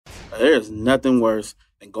There's nothing worse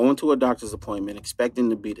than going to a doctor's appointment expecting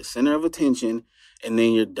to be the center of attention, and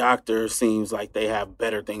then your doctor seems like they have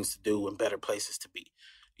better things to do and better places to be.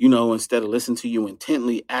 Instead of listening to you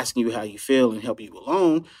intently, asking you how you feel and help you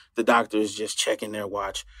along, the doctor is just checking their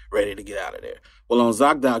watch, ready to get out of there. Well, on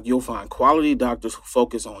ZocDoc, you'll find quality doctors who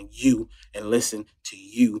focus on you and listen to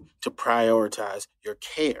you to prioritize your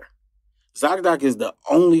care. ZocDoc is the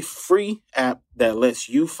only free app that lets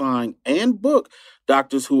you find and book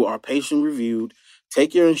doctors who are patient-reviewed,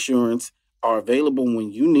 take your insurance, are available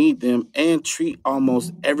when you need them, and treat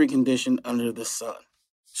almost every condition under the sun.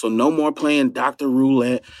 So no more playing doctor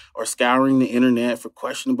roulette or scouring the internet for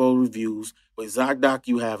questionable reviews. With ZocDoc,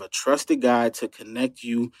 you have a trusted guide to connect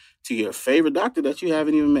you to your favorite doctor that you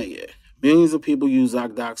haven't even met yet. Millions of people use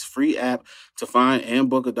ZocDoc's free app to find and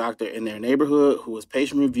book a doctor in their neighborhood who is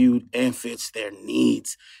patient-reviewed and fits their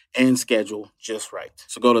needs and schedule just right.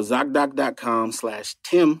 So go to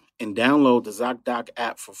ZocDoc.com/Tim and download the ZocDoc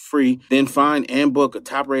app for free. Then find and book a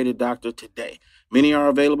top-rated doctor today. Many are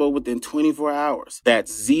available within 24 hours.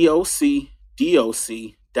 That's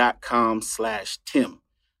ZocDoc.com/Tim.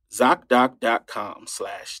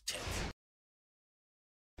 ZocDoc.com/Tim.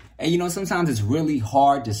 And sometimes it's really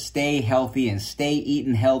hard to stay healthy and stay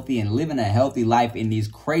eating healthy and living a healthy life in these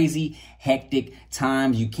crazy, hectic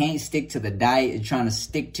times. You can't stick to the diet you're trying to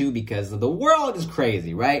stick to because the world is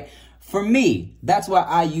crazy, right? For me, that's why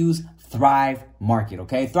I use Thrive Market,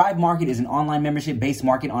 okay? Thrive Market is an online membership-based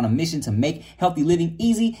market on a mission to make healthy living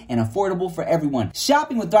easy and affordable for everyone.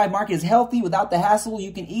 Shopping with Thrive Market is healthy without the hassle.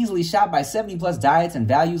 You can easily shop by 70-plus diets and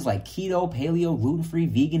values like keto, paleo, gluten-free,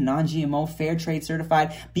 vegan, non-GMO, fair trade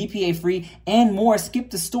certified, BPA-free, and more. Skip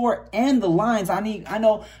the store and the lines. I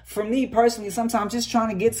know for me personally, sometimes just trying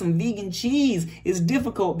to get some vegan cheese is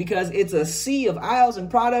difficult because it's a sea of aisles and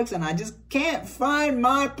products, and I just can't find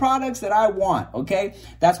my products that I want, okay?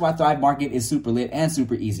 That's why Thrive Market is super lit and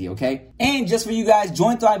super easy, okay? And just for you guys,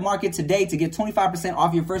 join Thrive Market today to get 25%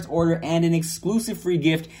 off your first order and an exclusive free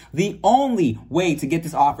gift. The only way to get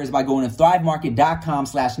this offer is by going to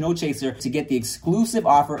thrivemarket.com/nochaser to get the exclusive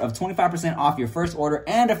offer of 25% off your first order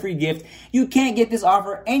and a free gift. You can't get this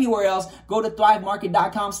offer anywhere else. Go to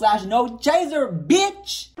thrivemarket.com/nochaser,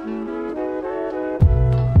 bitch!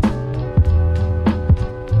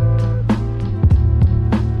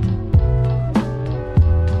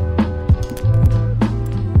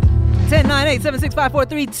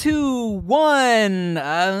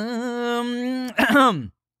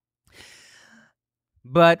 10-9-8-7-6-5-4-3-2-1.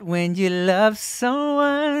 But when you love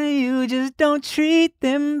someone, you just don't treat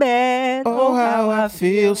them bad. Oh, how I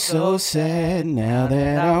feel so sad now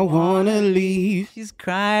that I wanna leave. She's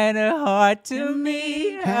crying her heart to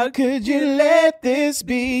me. How could you let this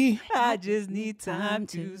be? I just need time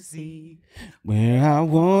to see Where I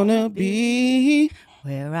wanna be.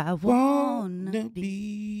 Where I wanna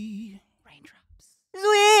be.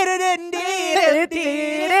 sweeter than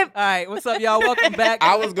did. All right, what's up, y'all? Welcome back.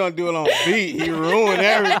 I was gonna do it on beat. He ruined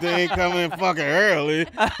everything coming fucking early.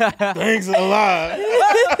 Thanks a lot.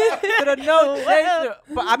 To the No Chaser.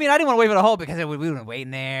 But I didn't want to wait for the whole because we were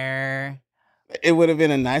waiting there. It would have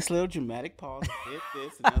been a nice little dramatic pause. Hit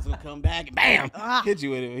this, and that's gonna come back. And bam! Hit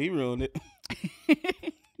you with it. He ruined it.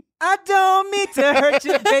 I don't mean to hurt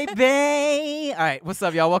you, baby. All right, what's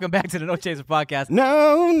up, y'all? Welcome back to the No Chaser podcast.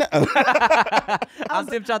 No. I'm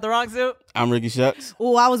Tim Shot the Wrong Suit. I'm Ricky Shucks.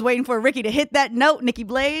 Oh, I was waiting for Ricky to hit that note, Nikki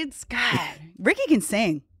Blades. God, Ricky can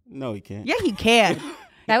sing. No, he can't. Yeah, he can.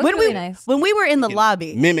 That was really nice. When we were in the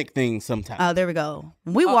lobby. Mimic things sometimes. Oh, there we go.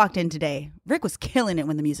 When we walked in today, Rick was killing it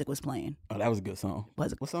when the music was playing. Oh, that was a good song.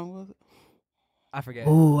 Was it? What song was it? I forget.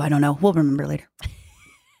 Oh, I don't know. We'll remember later.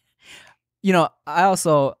 I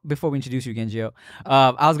also, before we introduce you again, Gio,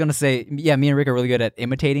 I was going to say, yeah, me and Rick are really good at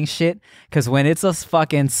imitating shit. Because when it's us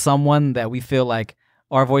fucking someone that we feel like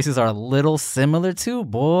our voices are a little similar to,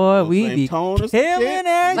 boy, we be killing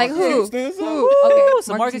it. Like who? Okay,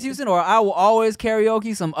 some Marcus Marcus Houston, or I will always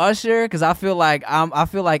karaoke some Usher because I feel like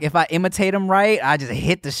if I imitate him right, I just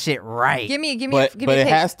hit the shit right. Give me But a it tape.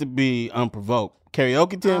 has to be unprovoked.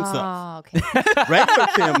 Karaoke Tim sucks. Oh, okay. Regular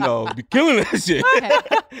Tim, though, be killing that shit.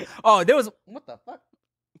 Oh, what the fuck?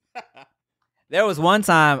 There was one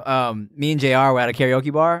time, me and JR were at a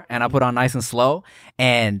karaoke bar, and I put on Nice and Slow,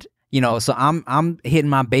 and so I'm hitting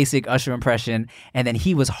my basic Usher impression, and then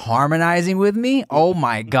he was harmonizing with me. Oh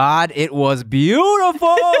my God, it was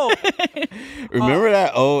beautiful. Remember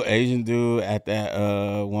that old Asian dude at that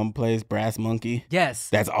one place, Brass Monkey? Yes.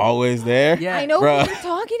 That's always there? Yeah. I know Bruh. what you're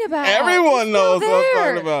talking about. Everyone He's knows still what I'm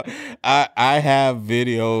there. talking about. I have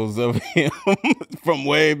videos of him from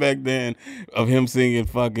way back then of him singing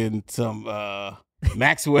fucking some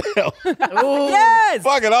Maxwell. Yes.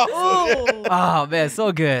 Fucking awesome. Oh man,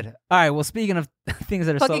 so good. All right. Well, speaking of things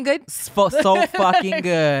that are Fucking good? so fucking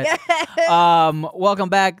good. Welcome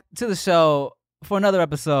back to the show for another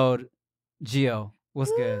episode. Gio,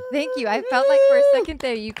 what's good? Thank you. I felt like for a second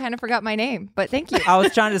there you kind of forgot my name, but thank you. I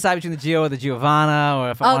was trying to decide between the Gio or the Giovanna,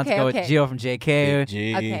 or if I wanted to go with Okay. Gio from JK.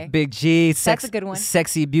 G. Okay. Big G. That's a good one.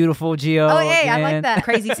 Sexy, beautiful Gio. Oh, hey, I like again. that.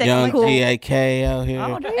 Crazy, sexy, Young cool. G.A.K. out here.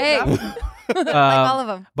 Oh, there you Hey. go. Like all of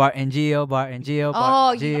them. Bart and Gio, Bart and Gio, Oh,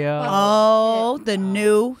 Bart and you know Gio. what? Oh, the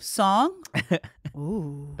new song.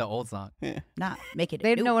 Ooh, The old song. not make it.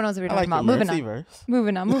 They new. no one knows what we're I talking like about. the Moving on. verse.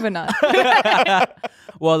 Moving on.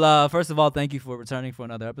 Well, first of all, thank you for returning for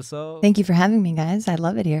another episode. Thank you for having me, guys. I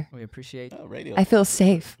love it here. We appreciate Oh, radio. I feel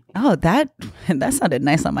safe. Oh, that sounded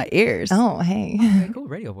nice on my ears. Oh, hey. Okay, cool.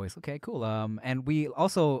 Radio voice. Okay, cool. And we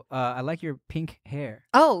also, I like your pink hair.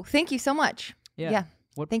 Oh, thank you so much. Yeah.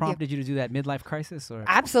 What Thank you. prompted you to do that midlife crisis? Or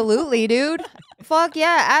Absolutely, dude. Fuck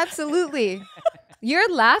yeah, absolutely.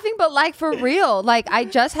 You're laughing, but like for real. Like I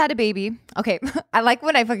just had a baby. Okay, I like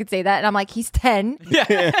when I fucking say that, and I'm like, he's 10.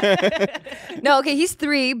 No, okay, he's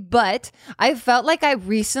 3. But I felt like I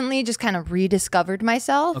recently just kind of rediscovered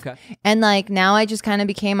myself. Okay. And like now I just kind of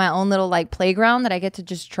became my own little like playground that I get to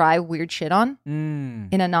just try weird shit on in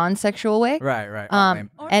a non-sexual way. Right.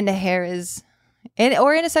 And the hair is.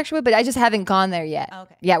 Or in a sexual way, but I just haven't gone there yet.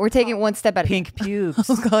 Okay. Yeah, we're taking one step at a Pink pubes.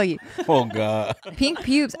 I'll call you. Oh, God. Pink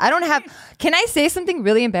pubes. I don't have. Can I say something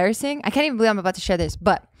really embarrassing? I can't even believe I'm about to share this,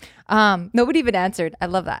 but nobody even answered. I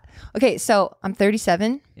love that. Okay, so I'm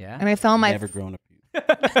 37. Yeah. And I found my. Never grown up.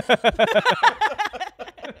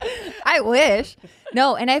 I wish.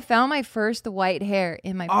 No, and I found my first white hair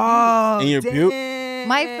in my. Oh, In your pube?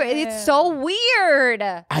 It's so weird.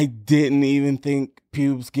 I didn't even think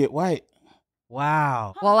pubes get white.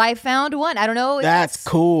 Wow. Well, I found one. I don't know. That's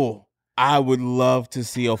cool. I would love to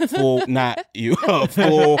see a full, not you, a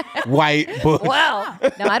full white bush. Wow.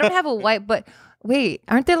 No, I don't have a white. But wait,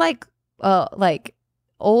 aren't there like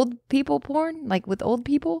old people porn, like with old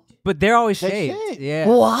people? But they're always They shaved. shaved. Yeah.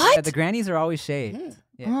 What? Yeah, the grannies are always shaved.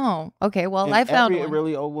 Yeah. Oh, okay. Well, And I found every one.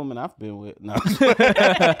 really old woman I've been with. No.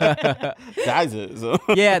 Guys is. So.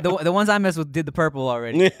 Yeah, the ones I messed with did the purple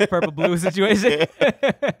already. Purple blue situation.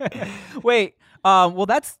 Wait. Well,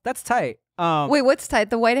 that's tight. Wait, what's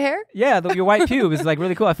tight? The white hair? Yeah, your white pube is like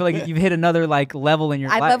really cool. I feel like you've hit another like level in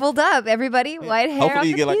your I life. leveled up. Everybody, white hair. on Hopefully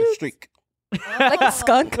you the get like a pubes. streak. Like a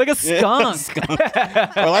skunk. Like a skunk.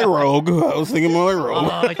 Or like Rogue. I was thinking more like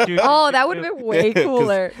Rogue. Oh, dude. Oh, that would have been way 'Cause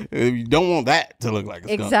cooler. You don't want that to look like a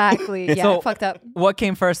skunk. Exactly. Yeah, So- fucked up. What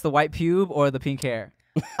came first, the white pube or the pink hair?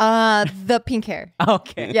 The pink hair.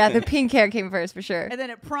 Okay. Yeah, the pink hair came first for sure. And then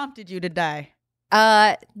it prompted you to die.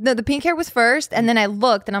 No, the pink hair was first, and then I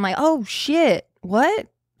looked, and I'm like, oh shit, what?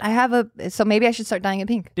 I have so maybe I should start dyeing it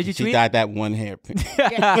pink. Did you She tweet? dyed that one hair.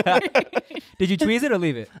 Did you tweeze it or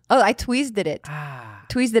leave it? Oh, I tweezed it. Ah.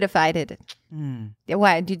 Tweezed it if I did. Hmm.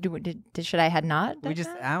 Why did should I had not? We done just,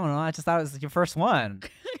 that? I don't know. I just thought it was your first one.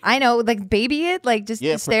 I know, like baby it, like just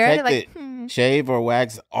Yeah, stare at it, protect like it. Shave or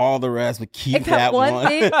wax all the rest, but keep Like that that one one.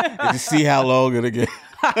 thing? And just see how long it'll get.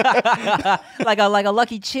 like a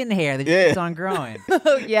lucky chin hair that Yeah. keeps on growing.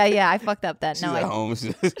 oh yeah, I fucked up that. She's No, at I home. It's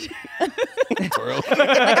just twirl. like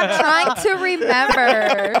I'm trying to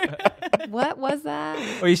remember. What was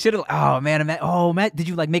that? Or you should have. Oh man, Matt, did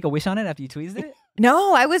you like make a wish on it after you tweezed it?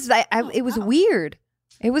 No, I was. It was weird.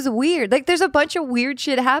 It was weird. Like there's a bunch of weird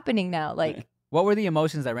shit happening now. Like, What were the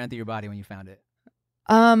emotions that ran through your body when you found it?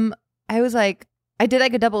 I was like, I did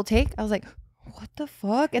like a double take. I was like, what the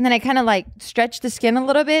fuck? And then I kind of like stretched the skin a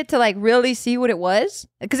little bit to like really see what it was,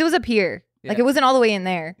 because it was up here. Like Yeah. it wasn't all the way in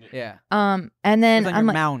there. Yeah. And It then was on I'm your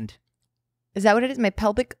like, mound. is that what it is? My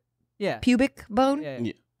pelvic Yeah. pubic bone.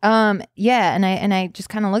 Yeah. Yeah, and I just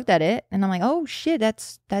kind of looked at it, and I'm like, oh shit,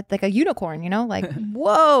 that's like a unicorn, you know, like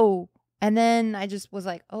whoa. And then I just was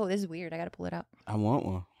like, oh, this is weird. I got to pull it out. I want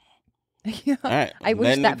one. Yeah. All right. I wish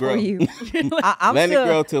letting that it grow. for you. I'm Letting still, it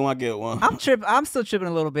grow till I get one. I'm still tripping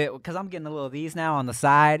a little bit because I'm getting a little of these now on the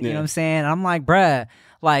side. You know Yeah. what I'm saying? And I'm like, bruh,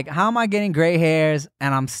 like, how am I getting gray hairs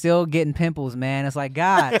and I'm still getting pimples, man? It's like,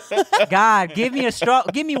 God, give me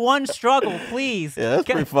one struggle, please. Yeah, that's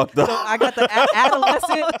pretty fucked So up. I got the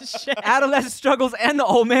adolescent struggles and the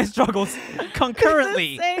old man struggles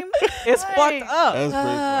concurrently. Same. It's time. fucked up. That's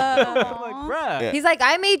pretty fucked up. I'm like, bruh. Yeah. He's like,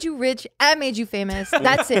 I made you rich. I made you famous.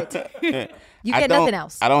 That's it. You get nothing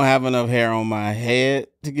else. I don't have enough hair on my head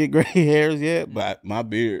to get gray hairs yet, but my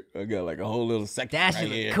beard, I got like a whole little section That right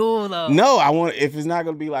should here. look cool though. No, I want, if it's not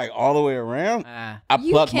gonna be like all the way around, I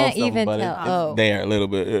You pluck can't most of even them, but tell. it's there a little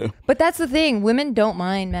bit. Yeah. But that's the thing. Women don't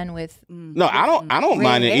mind men with. No, I don't Gray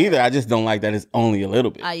mind it hair? either. I just don't like that it's only a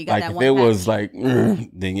little bit. You got like that if one it was patch. like,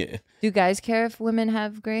 then yeah. Do guys care if women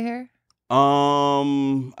have gray hair? I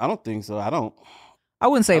don't think so. I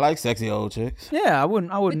wouldn't say. I like sexy old chicks. Yeah, I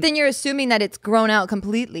wouldn't. But then you're assuming that it's grown out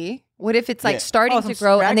completely. What if it's like Yeah. starting Oh, some to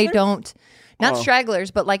grow and they stragglers? don't? Not Oh. stragglers,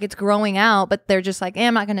 but like it's growing out, but they're just like,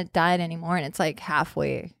 I'm not going to dye it anymore. And it's like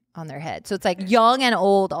halfway on their head. So it's like young and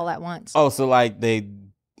old all at once. Oh, so like they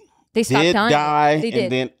They did stopped dying. die, They did.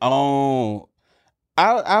 and then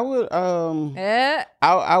I would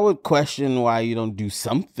I would question why you don't do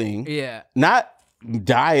something. Yeah. Not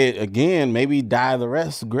dye it again. Maybe dye the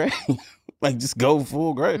rest gray. Like just go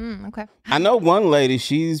full gray. Okay. I know one lady.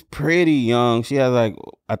 She's pretty young. She has like,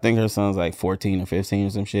 I think her son's like 14 or 15 or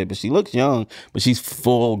some shit. But she looks young. But she's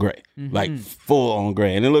full gray, like full on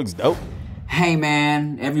gray, and it looks dope. Hey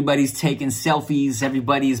man, everybody's taking selfies,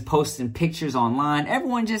 everybody's posting pictures online.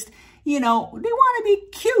 Everyone just, they want to be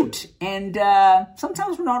cute. And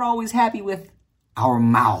sometimes we're not always happy with our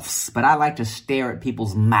mouths, but I like to stare at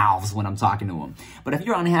people's mouths when I'm talking to them. But if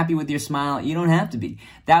you're unhappy with your smile, you don't have to be.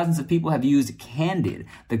 Thousands of people have used Candid,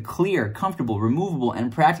 the clear, comfortable, removable,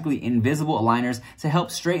 and practically invisible aligners to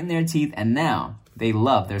help straighten their teeth, and now they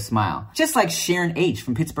love their smile. Just like Sharon H.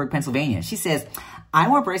 from Pittsburgh, Pennsylvania. She says, I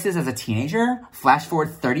wore braces as a teenager. Flash forward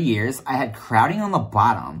 30 years, I had crowding on the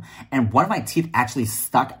bottom, and one of my teeth actually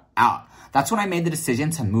stuck out. That's when I made the decision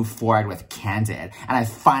to move forward with Candid, and I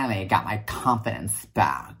finally got my confidence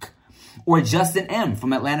back. Or Justin M.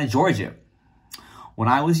 from Atlanta, Georgia. When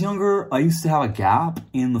I was younger, I used to have a gap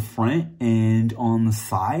in the front and on the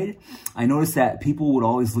side. I noticed that people would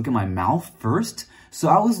always look at my mouth first, so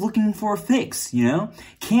I was looking for a fix,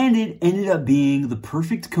 Candid ended up being the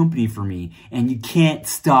perfect company for me, and you can't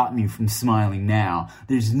stop me from smiling now.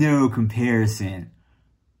 There's no comparison.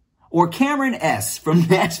 Or Cameron S. from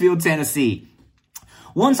Nashville, Tennessee.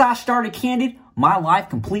 Once I started Candid, my life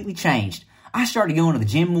completely changed. I started going to the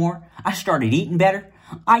gym more. I started eating better.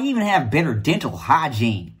 I even have better dental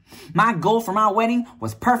hygiene. My goal for my wedding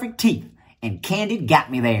was perfect teeth, and Candid got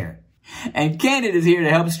me there. And Candid is here to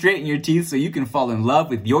help straighten your teeth so you can fall in love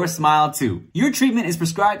with your smile too. Your treatment is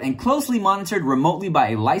prescribed and closely monitored remotely by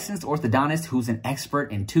a licensed orthodontist who's an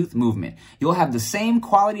expert in tooth movement. You'll have the same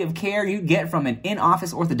quality of care you get from an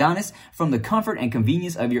in-office orthodontist from the comfort and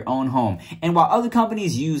convenience of your own home. And while other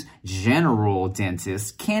companies use general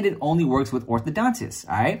dentists, Candid only works with orthodontists,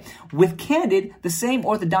 alright? With Candid, the same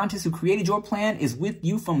orthodontist who created your plan is with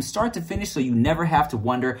you from start to finish so you never have to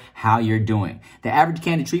wonder how you're doing. The average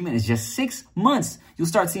Candid treatment is just 6 months. You'll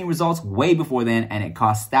start seeing results way before then, and it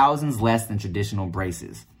costs thousands less than traditional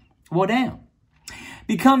braces. Well, damn.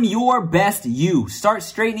 Become your best you. Start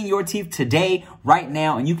straightening your teeth today, right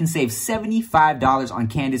now, and you can save $75 on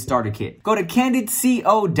Candid Starter Kit. Go to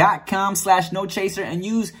candidco.com/nochaser and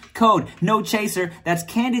use code NOCHASER. That's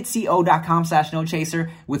candidco.com/nochaser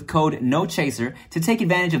with code NOCHASER to take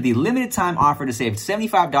advantage of the limited time offer to save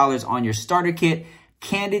 $75 on your starter kit.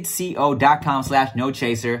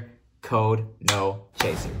 candidco.com/nochaser. Code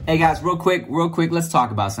NOCHASER. Hey guys, real quick, let's talk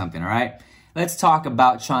about something, all right? Let's talk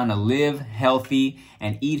about trying to live healthy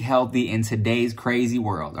and eat healthy in today's crazy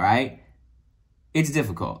world, all right? It's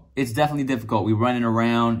difficult. It's definitely difficult. We're running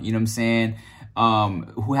around, you know what I'm saying?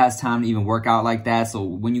 Who has time to even work out like that? So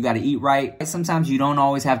when you got to eat right, sometimes you don't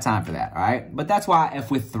always have time for that, all right? But that's why F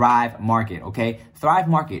with Thrive Market, okay? Thrive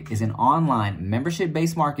Market is an online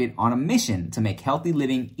membership-based market on a mission to make healthy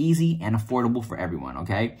living easy and affordable for everyone,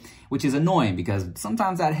 okay? Which is annoying because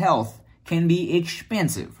sometimes that health can be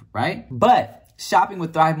expensive, right? But shopping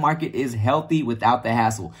with Thrive Market is healthy without the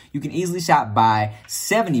hassle. You can easily shop by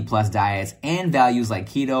 70 plus diets and values like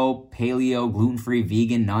keto, paleo, gluten-free,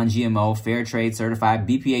 vegan, non-GMO, fair trade certified,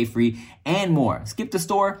 BPA free, and more. Skip the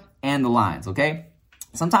store and the lines, okay?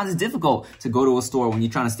 Sometimes it's difficult to go to a store when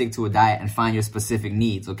you're trying to stick to a diet and find your specific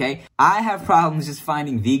needs, okay? I have problems just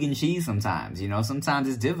finding vegan cheese sometimes, Sometimes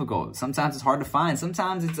it's difficult. Sometimes it's hard to find.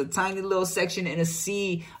 Sometimes it's a tiny little section in a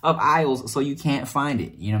sea of aisles so you can't find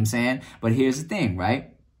it, you know what I'm saying? But here's the thing, right?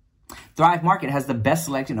 Thrive Market has the best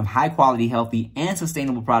selection of high-quality, healthy, and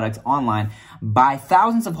sustainable products online. Buy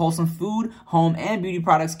thousands of wholesome food, home, and beauty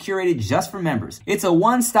products curated just for members. It's a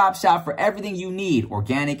one-stop shop for everything you need: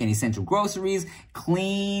 organic and essential groceries,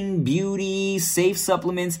 clean beauty, safe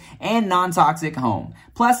supplements, and non-toxic home.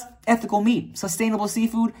 Plus, ethical meat, sustainable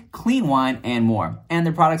seafood, clean wine, and more. And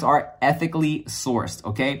their products are ethically sourced,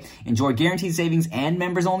 okay? Enjoy guaranteed savings and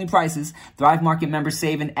members-only prices. Thrive Market members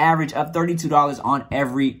save an average of $32 on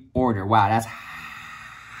every order. Wow, that's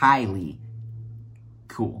highly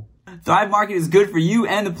cool. Thrive Market is good for you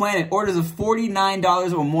and the planet. Orders of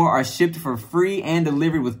 $49 or more are shipped for free and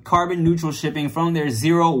delivered with carbon neutral shipping from their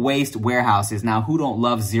zero waste warehouses. Now, who don't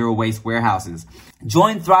love zero waste warehouses?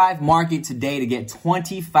 Join Thrive Market today to get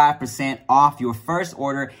 25% off your first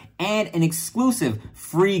order and an exclusive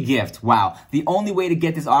free gift. Wow. The only way to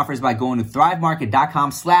get this offer is by going to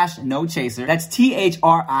thrivemarket.com/nochaser. That's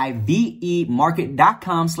THRIVE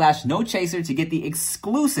market.com/nochaser to get the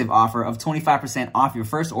exclusive offer of 25% off your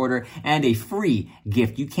first order and a free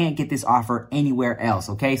gift. You can't get this offer anywhere else,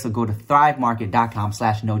 okay? So go to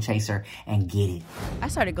thrivemarket.com/nochaser and get it. I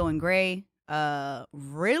started going gray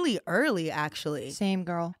really early, actually. Same,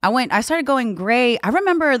 girl. I started going gray. I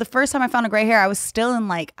remember the first time I found a gray hair, I was still in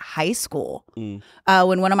like high school.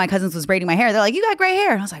 When one of my cousins was braiding my hair, they're like, "You got gray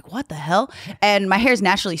hair." And I was like, "What the hell?" And my hair is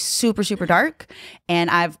naturally super, super dark. And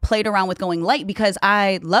I've played around with going light because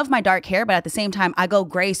I love my dark hair, but at the same time, I go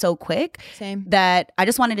gray so quick that I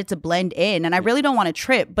just wanted it to blend in. And I really don't want to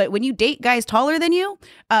trip. But when you date guys taller than you,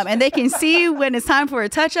 and they can see when it's time for a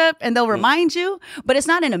touch up and they'll remind you, but it's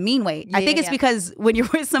not in a mean way. I think it's because when you're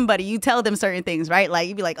with somebody, you tell them certain things, right? Like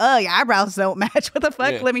you'd be like, "Oh, your eyebrows don't match. What the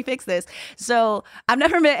fuck? Let me fix this." So I've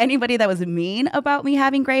never met anybody that was mean about me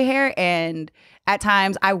having gray hair. And at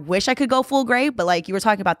times I wish I could go full gray, but like you were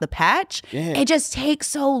talking about the patch, it just takes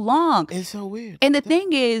so long. It's so weird. And the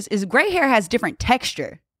thing is gray hair has different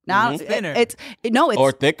texture. Now thinner. It's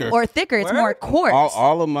or thicker. It's more coarse.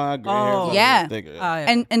 All of my gray hairs are thicker.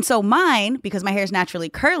 And so mine, because my hair is naturally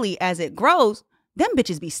curly, as it grows, them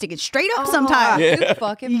bitches be sticking straight up sometimes. You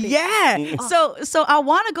fucking bitch. So I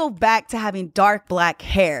want to go back to having dark black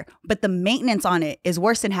hair, but the maintenance on it is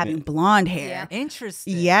worse than having blonde hair.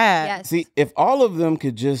 Interesting. Yeah. See, if all of them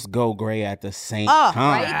could just go gray at the same time,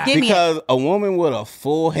 right? Give me because a woman with a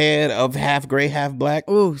full head of half gray, half black,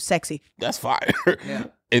 ooh, sexy. That's fire.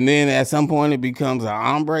 And then at some point it becomes an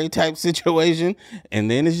ombre type situation,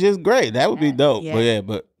 and then it's just gray. That would be dope.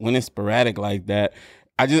 But when it's sporadic like that,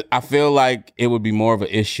 I feel like it would be more of an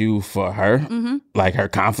issue for her, like her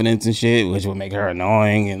confidence and shit, which would make her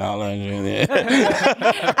annoying and all that shit.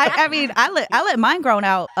 I mean, I let mine grow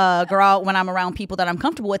out when I'm around people that I'm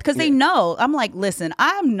comfortable with, because they know. I'm like, listen,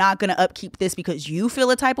 I'm not gonna upkeep this because you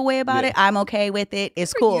feel a type of way about it. I'm okay with it.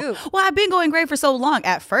 It's cool. Well, I've been going gray for so long.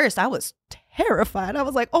 At first, I was terrified. I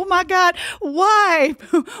was like, oh my God, why?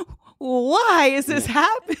 Why is this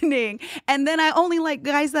happening? And then I only like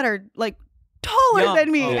guys that are like taller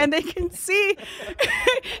than me, and they can see.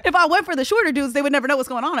 If I went for the shorter dudes, they would never know what's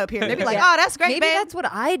going on up here. They'd be like, "Oh, that's great, Maybe babe." that's what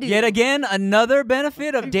I do. Yet again, another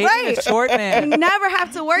benefit of dating a short man. You never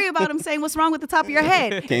have to worry about them saying what's wrong with the top of your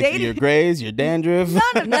head. Can't see your grays, your dandruff.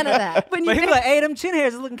 None of that. When But you he'd be like, "Hey, them chin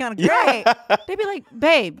hairs are looking kind of great." They'd be like,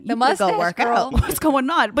 "Babe, you need to go work out. What's going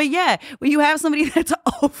on?" But yeah, when you have somebody that's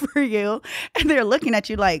over you and they're looking at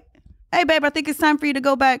you like, "Hey, babe, I think it's time for you to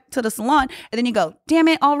go back to the salon." And then you go, "Damn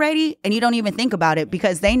it, already?" And you don't even think about it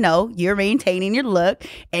because they know you're maintaining your look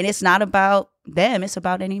and it's not about them. It's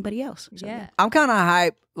about anybody else. So, I'm kind of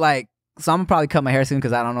hype. Like, so I'm gonna probably cut my hair soon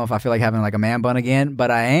because I don't know if I feel like having like a man bun again.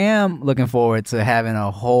 But I am looking forward to having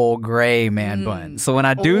a whole gray man bun. So when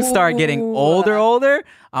I do start getting older,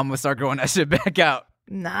 I'm gonna start growing that shit back out.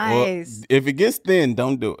 Nice. Well, if it gets thin,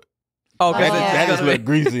 don't do it. Okay, That just look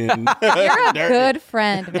greasy. And You're a dirty. good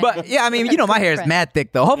friend, man. But yeah, I mean, you know, my hair is mad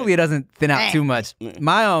thick though. Hopefully, it doesn't thin out too much.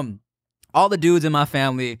 My all the dudes in my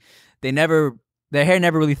family, their hair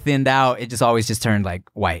never really thinned out. It just always just turned like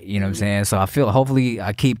white. You know what I'm saying? So I feel hopefully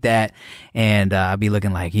I keep that, and I'll be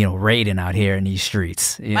looking like, you know, Raiden out here in these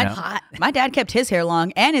streets. You know? My dad kept his hair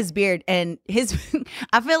long and his beard, and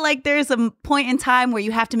I feel like there's a point in time where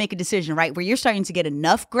you have to make a decision, right? Where you're starting to get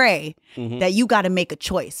enough gray that you got to make a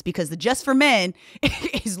choice, because the Just for Men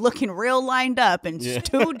is looking real lined up and it's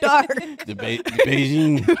too dark. the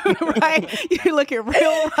Beijing. Right? You're looking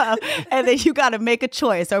real rough, and then you got to make a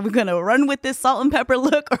choice. Are we going to run with this salt and pepper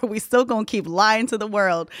look, or are we still going to keep lying to the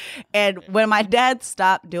world? And when my dad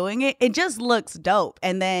stopped doing it, it just looks dope.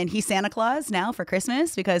 And then he's Santa Claus now for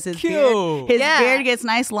Christmas because his beard gets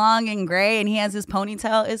nice, long, and gray, and he has his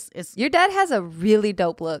ponytail. It's Your dad has a really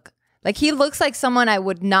dope look. Like, he looks like someone I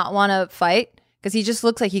would not want to fight because he just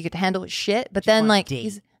looks like he could handle his shit. But then, wanna like, date.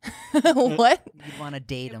 he's what? You'd want to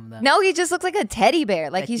date him, though. No, he just looks like a teddy bear.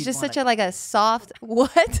 Like, That he's you'd just such wanna- a soft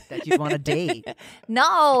what? That you'd want to date.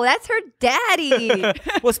 No, that's her daddy.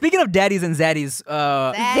 Well, speaking of daddies and zaddies,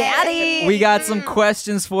 Daddy. we got some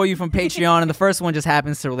questions for you from Patreon, and the first one just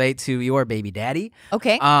happens to relate to your baby daddy.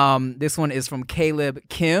 Okay. This one is from Caleb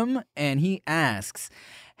Kim, and he asks,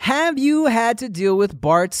 have you had to deal with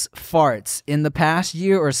Bart's farts in the past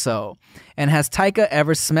year or so? And has Taika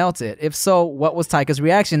ever smelt it? If so, what was Taika's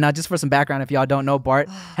reaction? Now, just for some background, if y'all don't know, Bart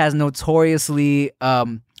has notoriously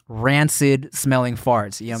rancid smelling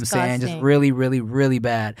farts. You know what I'm saying? Just Disgusting. really, really, really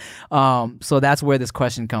bad. So that's where this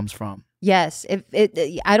question comes from. Yes.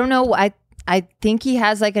 I don't know. I think he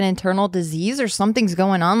has like an internal disease or something's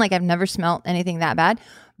going on. Like I've never smelt anything that bad.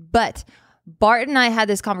 But Bart and I had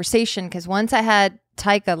this conversation because once I had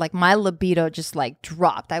Taika, like my libido just like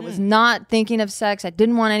dropped. I was not thinking of sex. I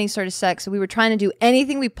didn't want any sort of sex. So we were trying to do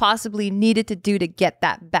anything we possibly needed to do to get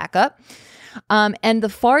that back up. And the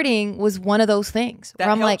farting was one of those things That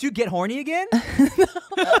where I'm helped like, you get horny again?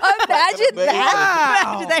 imagine that.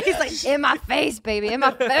 Imagine that. He's like, in my face, baby, in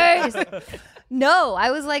my face. No,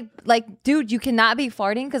 I was like, dude, you cannot be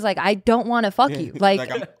farting because like I don't want to fuck you. Like,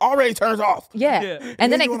 I'm already turns off. yeah.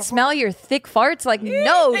 And then I could smell your thick farts. Like,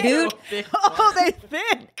 no, dude. Oh, they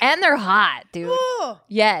thick. And they're hot, dude.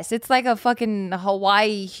 Yes, it's like a fucking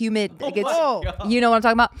Hawaii humid. Like it's, you know what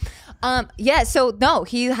I'm talking about? Yeah. So no,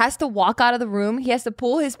 he has to walk out of the room. He has to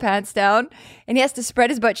pull his pants down, and he has to spread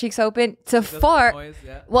his butt cheeks open to fart. noise,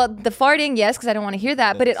 yeah. Well, the farting, yes, because I don't want to hear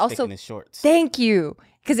that. But it Stick also, in his shorts. thank you,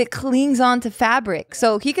 because it clings onto fabric.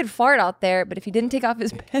 So he could fart out there, but if he didn't take off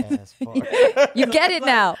his pants, you get it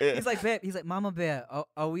now. He's like, babe. He's like, Mama Bear,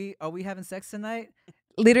 are we having sex tonight?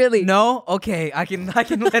 Literally. No? Okay, I can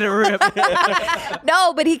let it rip.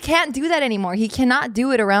 No, but he can't do that anymore. He cannot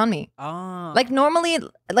do it around me. Oh. Like normally,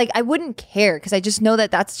 like I wouldn't care because I just know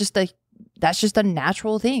that that's just a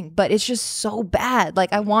natural thing. But it's just so bad.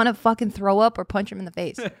 Like I want to fucking throw up or punch him in the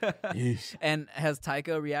face. And has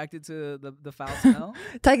Taika reacted to the foul smell?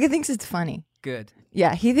 Taika thinks it's funny. Good.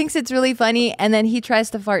 Yeah, he thinks it's really funny, and then he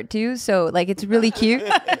tries to fart too. So like it's really cute.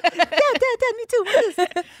 Dad, me too. What is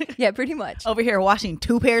it? Yeah, pretty much. Over here washing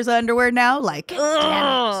 2 pairs of underwear now. Like,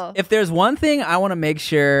 damn it. If there's one thing I want to make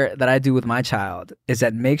sure that I do with my child is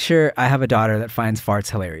that make sure I have a daughter that finds farts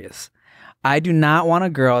hilarious. I do not want a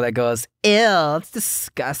girl that goes, ew, it's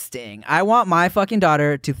disgusting. I want my fucking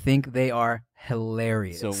daughter to think they are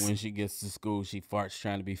hilarious. So when she gets to school, she farts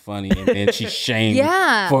trying to be funny, and then she's shamed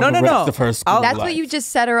Yeah. for No, the no, rest no. of her school That's life. what you just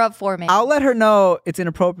set her up for, man. I'll let her know it's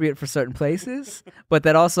inappropriate for certain places, but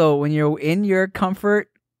that also when you're in your comfort,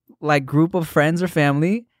 like group of friends or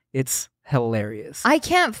family, it's hilarious. I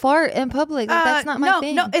can't fart in public. Like, that's not my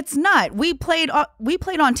thing. No, it's not. We played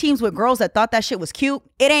on teams with girls that thought that shit was cute.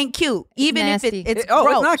 It ain't cute, even if nasty. it's oh,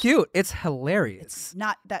 gross. it's not cute. It's hilarious. It's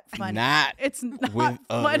not that funny. Not It's not with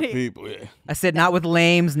other funny. people. Yeah. I said not with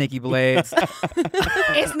lames, Nikki Blades.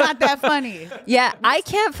 It's not that funny. Yeah, I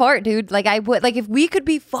can't fart, dude. Like I would, like if we could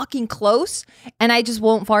be fucking close, and I just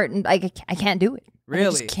won't fart, and like I can't do it. I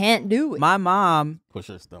Really? just can't do it. My mom. Push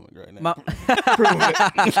her stomach right now. My,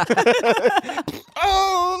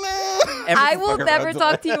 Oh no! I will never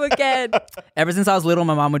talk to you again. ever since I was little,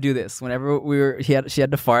 my mom would do this. Whenever she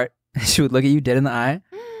had to fart, she would look at you dead in the eye.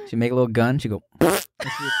 She'd make a little gun. She'd go. She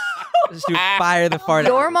would fire the fart.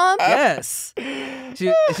 Your at mom? Yes.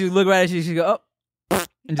 She would look right at you. She'd go oh,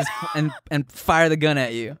 and just and fire the gun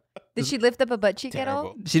at you. Did she lift up a butt cheek at all?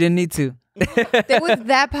 Terrible. She didn't need to. It was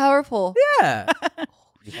that powerful. Yeah.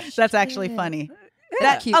 That's actually funny.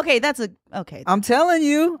 That's cute. Okay, that's okay. I'm telling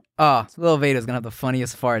you. Oh, little Veda's gonna have the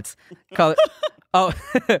funniest farts. Call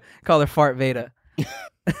it. Call her Fart Veda.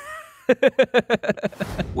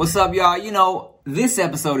 What's up, y'all? You know, this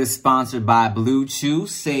episode is sponsored by Blue Chew.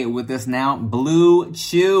 Say it with us now. Blue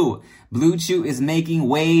Chew. Blue Chew is making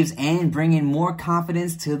waves and bringing more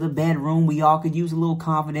confidence to the bedroom. We all could use a little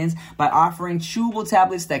confidence by offering chewable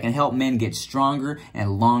tablets that can help men get stronger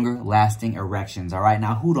and longer lasting erections. All right,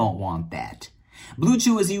 now who don't want that? Blue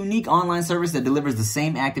Chew is a unique online service that delivers the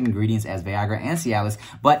same active ingredients as Viagra and Cialis,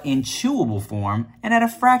 but in chewable form and at a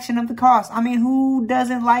fraction of the cost. I mean, who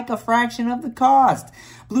doesn't like a fraction of the cost?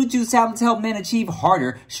 Blue Chew tablets help men achieve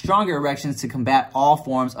harder, stronger erections to combat all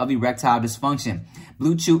forms of erectile dysfunction.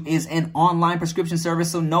 Blue Chew is an online prescription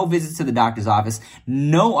service, so no visits to the doctor's office,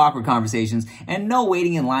 no awkward conversations, and no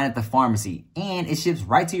waiting in line at the pharmacy. And it ships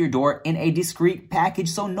right to your door in a discreet package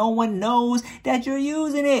so no one knows that you're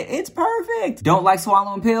using it. It's perfect. Don't like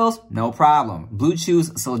swallowing pills? No problem. Blue Chew's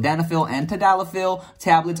sildenafil and tadalafil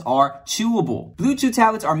tablets are chewable. Blue Chew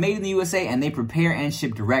tablets are made in the USA and they prepare and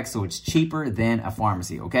ship direct, so it's cheaper than a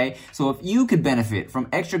pharmacy, okay? So if you could benefit from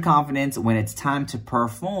extra confidence when it's time to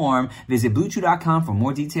perform, visit BlueChew.com for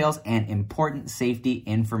more details and important safety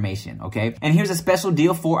information, okay? And here's a special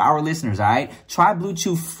deal for our listeners, all right? Try Blue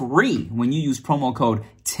Chew free when you use promo code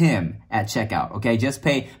TIM at checkout, okay? Just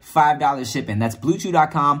pay $5 shipping. That's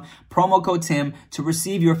BlueChew.com, promo code TIM to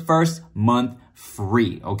receive your first month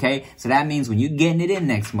free, okay? So that means when you're getting it in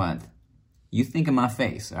next month, you think of my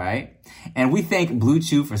face, all right? And we thank Blue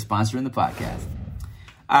Chew for sponsoring the podcast.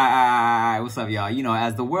 All right, what's up, y'all? You know,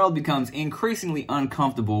 as the world becomes increasingly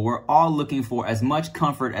uncomfortable, we're all looking for as much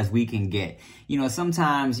comfort as we can get. You know,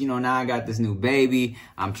 sometimes, you know, now I got this new baby,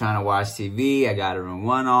 I'm trying to watch TV, I got her in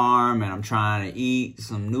one arm, and I'm trying to eat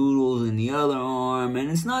some noodles in the other arm, and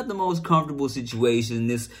it's not the most comfortable situation.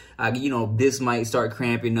 This might start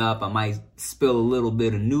cramping up, I might spill a little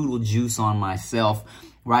bit of noodle juice on myself.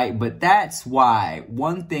 Right? But that's why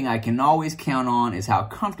one thing I can always count on is how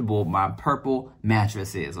comfortable my Purple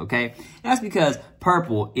mattress is, okay? That's because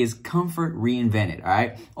Purple is comfort reinvented, all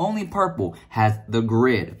right? Only Purple has the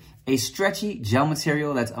Grid, a stretchy gel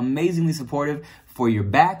material that's amazingly supportive for your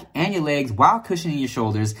back and your legs while cushioning your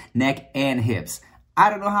shoulders, neck, and hips. I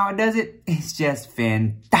don't know how it does it. It's just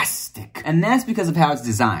fantastic. And that's because of how it's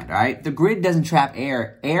designed, all right? The Grid doesn't trap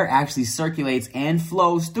air. Air actually circulates and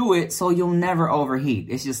flows through it, so you'll never overheat.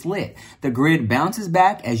 It's just lit. The Grid bounces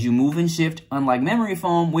back as you move and shift, unlike memory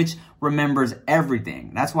foam, which remembers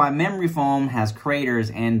everything. That's why memory foam has craters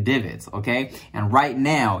and divots, okay? And right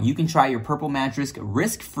now, you can try your Purple mattress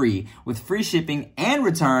risk-free with free shipping and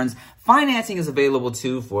returns. Financing is available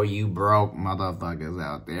too for you broke motherfuckers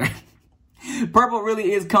out there. Purple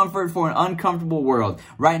really is comfort for an uncomfortable world.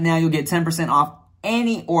 Right now, you'll get 10% off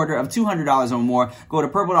any order of $200 or more. Go to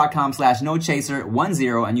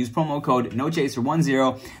purple.com/nochaser10 and use promo code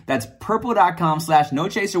nochaser10. That's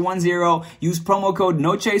purple.com/nochaser10. Use promo code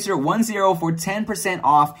nochaser10 for 10%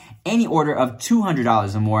 off any order of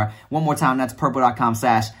 $200 or more. One more time, that's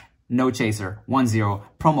purple.com/nochaser10.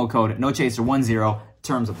 Promo code nochaser10.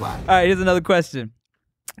 Terms apply. All right, here's another question.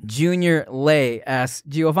 Junior Lay asks,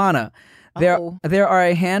 Giovanna, there are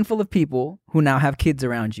a handful of people who now have kids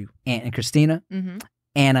around you. Aunt and Christina,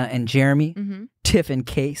 Anna and Jeremy, Tiff and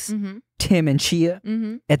Case, Tim and Chia,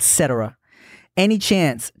 etc. Any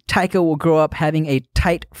chance Taika will grow up having a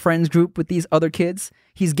tight friends group with these other kids?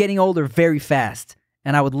 He's getting older very fast,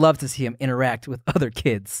 and I would love to see him interact with other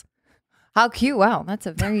kids. How cute. Wow, that's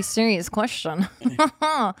a very serious question.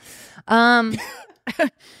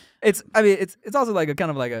 It's also like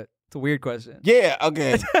it's a weird question. Yeah,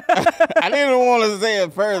 okay. I didn't want to say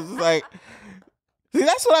it first. It's like, see,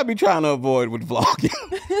 that's what I be trying to avoid with vlogging.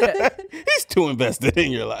 He's too invested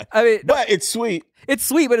in your life. I mean, but it's sweet. It's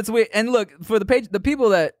sweet, but it's weird. And look, for the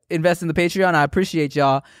people that invest in the Patreon, I appreciate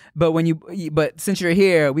y'all. But but since you're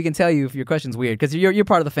here, we can tell you if your question's weird because you're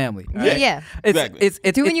part of the family. Right? Yeah. Exactly. It's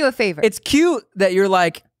doing you a favor. It's cute that you're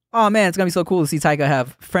like, oh man, it's gonna be so cool to see Taika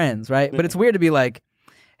have friends, right? But it's weird to be like,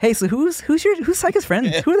 hey, so who's Taika's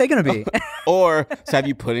friends? Who are they gonna be? Or so have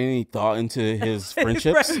you put any thought into his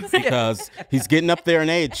friendships? Because he's getting up there in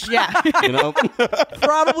age. Yeah. You know?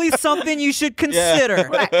 Probably something you should consider.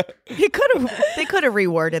 Right. They could have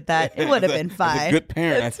reworded that. It would have been fine. He's a good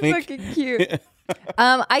parent, That's I think. fucking cute.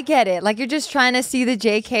 I get it. Like, you're just trying to see the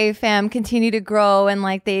JK fam continue to grow, and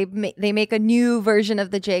like they make a new version of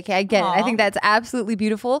the JK. I get it. I think that's absolutely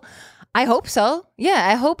beautiful. I hope so. Yeah,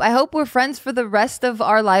 I hope we're friends for the rest of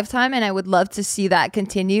our lifetime, and I would love to see that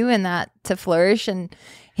continue and that to flourish and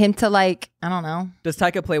him to, like, I don't know. Does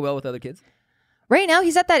Taika play well with other kids? Right now,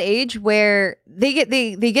 he's at that age where they get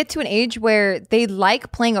to an age where they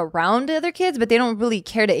like playing around other kids, but they don't really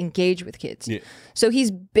care to engage with kids. Yeah. So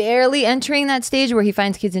he's barely entering that stage where he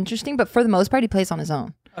finds kids interesting, but for the most part, he plays on his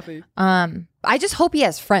own. I just hope he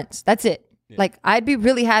has friends. That's it. Yeah. Like, I'd be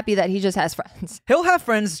really happy that he just has friends. He'll have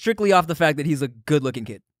friends strictly off the fact that he's a good-looking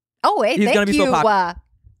kid. Oh, wait, he's thank you. So I'll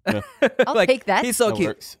take that. He's so cute.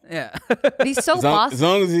 Works. Yeah. But he's so bossy. As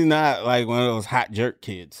long as he's not like one of those hot jerk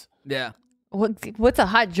kids. Yeah. What's a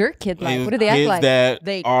hot jerk kid like? What do they act like? Kids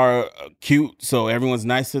that are cute, so everyone's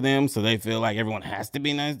nice to them, so they feel like everyone has to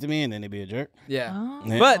be nice to me, and then they be a jerk. Yeah. Oh.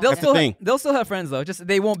 Yeah. But they'll still have friends, though. Just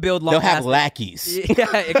they won't build long. They'll have lackeys.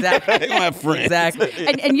 Yeah, exactly. They won't have friends. Exactly.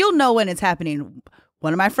 And you'll know when it's happening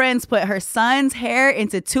One of my friends put her son's hair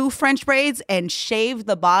into 2 French braids and shaved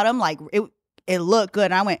the bottom. Like it looked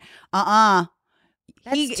good. And I went,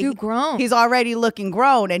 That's too grown. He's already looking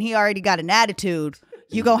grown and he already got an attitude.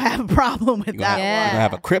 You gonna have a problem with that You're gonna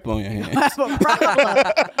have a crip on your hands. one. Have a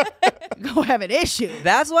problem. Gonna have an issue.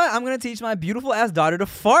 That's why I'm gonna teach my beautiful ass daughter to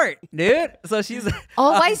fart, dude. So she's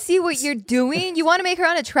I see what you're doing. You want to make her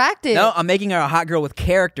unattractive. no, I'm making her a hot girl with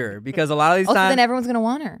character because a lot of these So times then everyone's gonna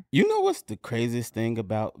want her. You know what's the craziest thing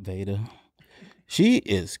about Veda? She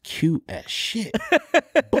is cute as shit,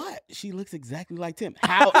 but she looks exactly like Tim.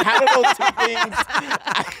 How do those two things?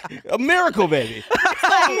 A miracle, baby.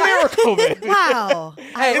 A miracle, baby. Wow.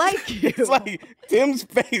 I like you. It's like Tim's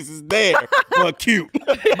face is there, but cute.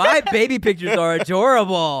 my baby pictures are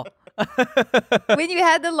adorable. When you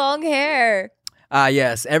had the long hair.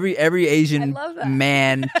 Yes, every Asian I love that.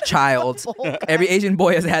 man, child, every Asian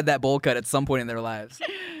boy has had that bowl cut at some point in their lives.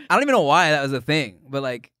 I don't even know why that was a thing, but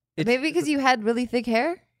like. Maybe because you had really thick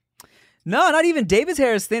hair? No, not even David's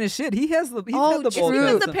hair is thin as shit. He's had the bowl It's cut.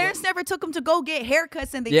 because at the some parents point. never took him to go get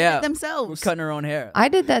haircuts and they Yeah. did it We're themselves. cutting her own hair. I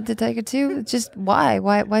did that to Tiger too. It's just why?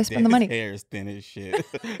 Why spend the money? His hair is thin as shit.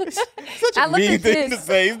 I Such a looked mean at thing this. to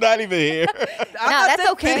say. It's not even here. I'm not that's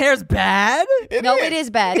saying okay. Thin hair's bad. No, it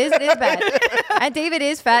is bad. It is bad. And David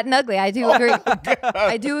is fat and ugly. I do agree.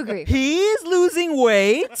 I do agree. He's losing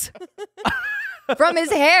weight. From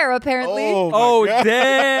his hair, apparently. Oh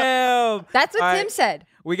damn! That's what All Tim right. said.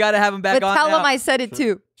 We gotta have him back But on. tell now. him I said it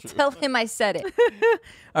too. Tell him I said it.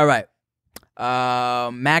 All right.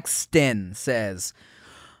 Max Sten says,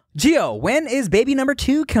 Gio, when is baby number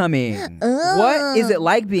 2 coming? What is it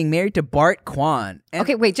like being married to Bart Kwan? And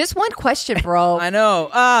Okay, wait, just one question, bro. I know.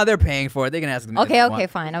 They're paying for it. They can ask them. if they Okay,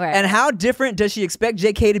 want. fine. All right. And how different does she expect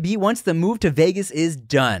JK to be once the move to Vegas is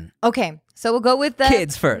done? Okay, so we'll go with the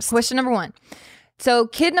Kids first. Question number 1. So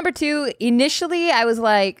kid number 2, initially I was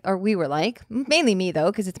like, or we were like, mainly me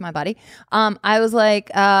though, because it's my body. I was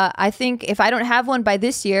like, I think if I don't have one by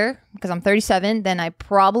this year, because I'm 37, then I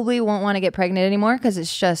probably won't want to get pregnant anymore because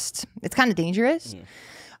it's kind of dangerous.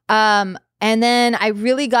 And then I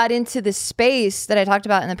really got into the space that I talked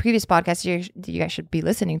about in the previous podcast you guys should be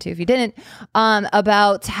listening to if you didn't,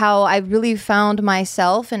 about how I really found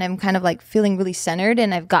myself and I'm kind of like feeling really centered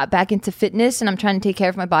and I've got back into fitness and I'm trying to take care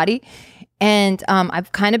of my body. And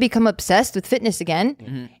I've kind of become obsessed with fitness again.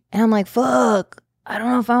 Mm-hmm. And I'm like, fuck, I don't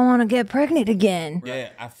know if I want to get pregnant again. Yeah,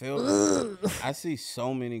 I feel I see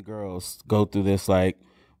so many girls go through this, like,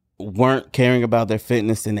 weren't caring about their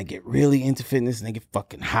fitness and they get really into fitness and they get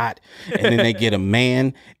fucking hot and then they get a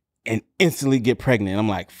man and instantly get pregnant. I'm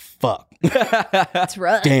like, fuck. It's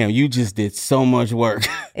rough. Damn, you just did so much work.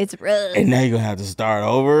 It's rough. And now you're gonna have to start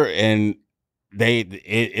over and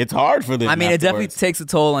it's hard for them. I mean, it definitely afterwards. takes a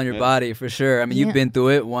toll on your body for sure. I mean, you've been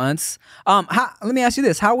through it once. Let me ask you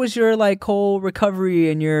this: how was your like whole recovery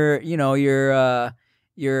and your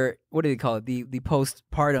what do they call it? The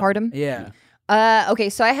postpartum. Partum? Yeah. Okay,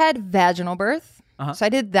 so I had vaginal birth. Uh-huh. So I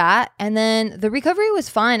did that, and then the recovery was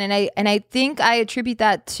fine, and I think I attribute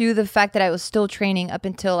that to the fact that I was still training up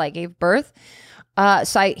until I gave birth.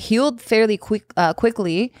 So I healed fairly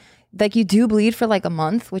quickly. Like you do bleed for like a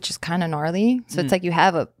month, which is kind of gnarly. So it's like you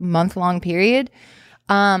have a month-long period.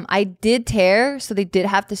 I did tear, so they did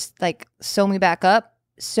have to like sew me back up.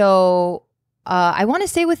 So I want to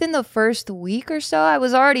say within the first week or so, I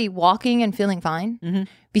was already walking and feeling fine. Mm-hmm.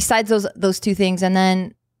 Besides those 2 things, and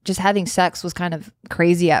then just having sex was kind of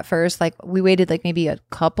crazy at first. Like we waited like maybe a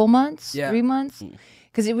couple months, 3 months,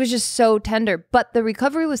 because it was just so tender. But the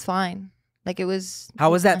recovery was fine. Like it was.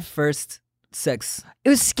 How was that first sex? It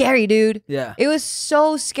was scary, dude. Yeah. It was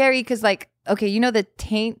so scary because, like, okay, you know the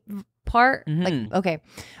taint part? Like, okay.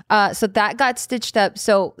 So that got stitched up.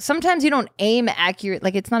 So sometimes you don't aim accurate.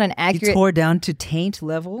 Like, it's not an accurate. You tore down to taint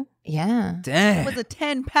level? Yeah. Dang. It was a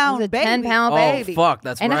 10-pound baby. 10-pound baby. Oh, fuck.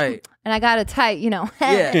 That's and right. And I got it tight, you know.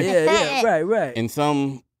 Yeah. Right. in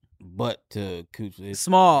some butt to cooch. It's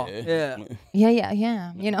Small. Yeah.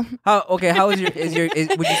 Yeah. You know. How is would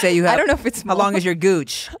you say you have? I don't know if it's How long is your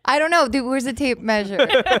gooch? I don't know, dude. Where's the tape measure?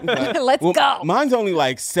 Let's Well, go. Mine's only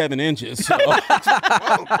like 7 inches. So.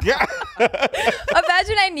 Oh, God.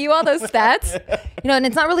 Imagine I knew all those stats. You know, and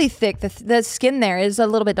it's not really thick. The skin there is a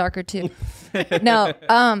little bit darker too. No,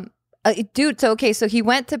 dude. So he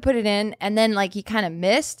went to put it in, and then like he kind of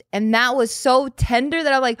missed, and that was so tender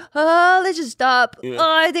that I'm like, oh, let's just stop. Yeah.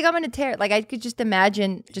 Oh, I think I'm gonna tear. Like I could just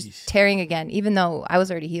imagine just tearing again, even though I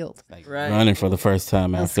was already healed. Like Right. running for the first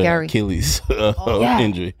time after scary. Achilles yeah.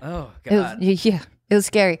 injury. Oh It was, God. yeah, It was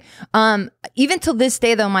scary. Even till this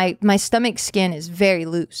day, though, my stomach skin is very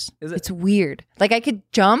loose. Is it? It's weird. Like I could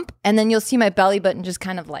jump, and then you'll see my belly button just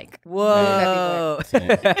kind of like Whoa.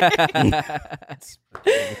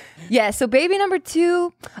 Yeah. So baby number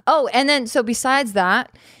 2. Oh, and then so besides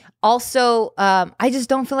that, also, I just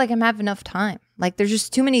don't feel like I'm having enough time. Like there's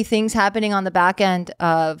just too many things happening on the back end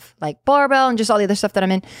of like barbell and just all the other stuff that I'm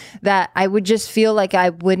in that I would just feel like I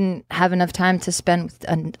wouldn't have enough time to spend with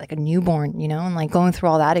like a newborn, you know, and like going through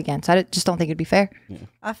all that again. So I just don't think it'd be fair. Yeah.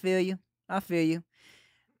 I feel you.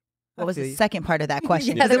 What was the second part of that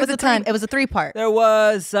question? Yeah, there it was was a ton. It was a 3-part. There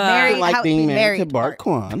was Married, like how- being married to married Bart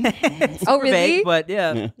part. Quan. Oh, really? vague, but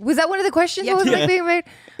yeah. Was that one of the questions? Yeah. What was like being married?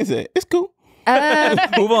 It's cool.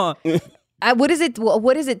 Move on. What does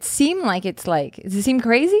it seem like? It's like, does it seem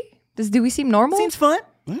crazy? Do we seem normal? Seems fun.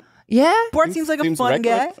 Yeah. Bart seems like a Seems fun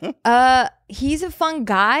guy. regular. He's a fun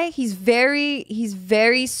guy. He's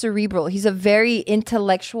very cerebral. He's a very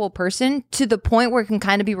intellectual person to the point where it can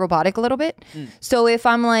kind of be robotic a little bit. So if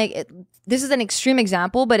I'm like, this is an extreme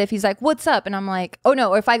example, but if he's like, "What's up?" and I'm like, "Oh no,"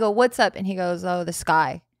 or if I go, "What's up?" and he goes, "Oh, the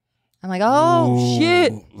sky," I'm like, "Oh Ooh,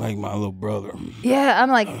 shit." Like my little brother. Yeah, I'm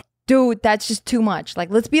like, dude, that's just too much. Like,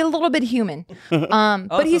 let's be a little bit human.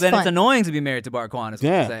 But he's then fun. it's annoying to be married to Bart Quan, is what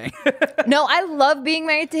Yeah. you're saying. No, I love being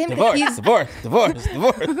married to him. Divorce.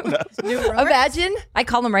 Imagine, I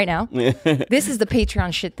call him right now. This is the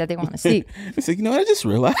Patreon shit that they want to see. It's like, you know what? I just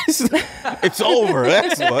realized it's over.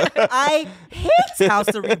 That's what. I hate how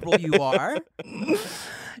cerebral you are.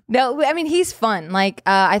 No, I mean, he's fun. Like,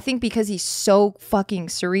 I think because he's so fucking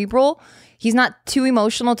cerebral, he's not too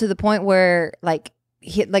emotional to the point where like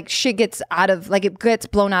shit gets it gets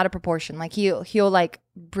blown out of proportion. Like he'll like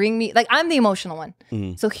bring me, like I'm the emotional one.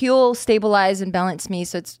 So he'll stabilize and balance me.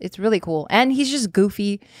 So it's really cool. And he's just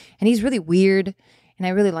goofy and he's really weird. And I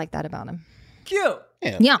really like that about him. Cute.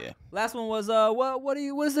 Yeah. Last one was what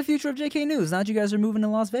is the future of JK News? Now that you guys are moving to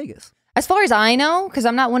Las Vegas. As far as I know, because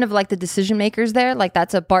I'm not one of like the decision makers there, like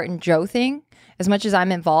that's a Bart and Joe thing. As much as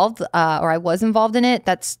I'm involved, or I was involved in it,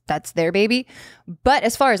 that's their baby. But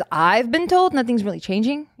as far as I've been told, nothing's really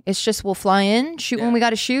changing. It's just we'll fly in, shoot when we got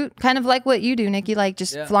to shoot, kind of like what you do, Nikki. Like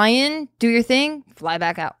just fly in, do your thing, fly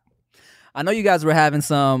back out. I know you guys were having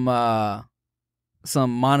some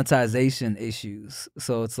monetization issues,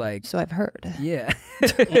 so it's like. So I've heard. Yeah.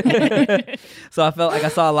 So I felt like I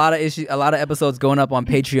saw a lot of episodes going up on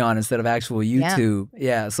Patreon instead of actual YouTube.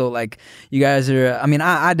 Yeah. So like you guys are. I mean,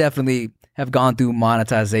 I definitely have gone through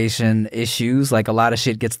monetization issues. Like a lot of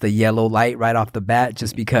shit gets the yellow light right off the bat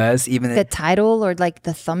just because even the title or like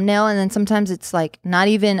the thumbnail, and then sometimes it's like not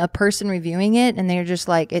even a person reviewing it, and they're just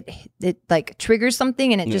like it like triggers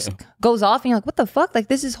something and it just goes off, and you're like, what the fuck? Like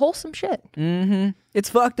this is wholesome shit. Mm-hmm. It's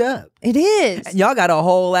fucked up. It is. And y'all got a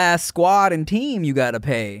whole ass squad and team you gotta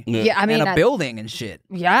pay. Yeah, I mean and a building and shit.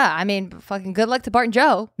 Yeah, I mean, fucking good luck to Bart and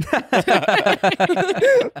Joe.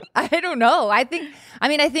 I don't know. I think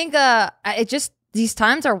it just, these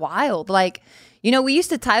times are wild. Like, you know, we used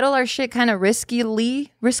to title our shit kind of risky, just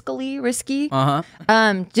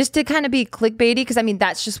to kind of be clickbaity, because I mean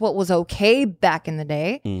that's just what was okay back in the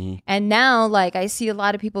day. And now, like, I see a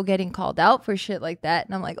lot of people getting called out for shit like that,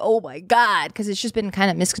 and I'm like, oh my god, because it's just been kind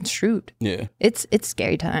of misconstrued. Yeah, it's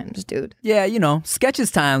scary times, dude. Yeah, you know, sketches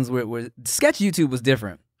times where sketch YouTube was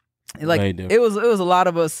different. Like it was a lot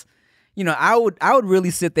of us. You know, I would really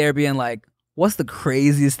sit there being like, what's the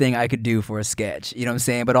craziest thing I could do for a sketch? You know what I'm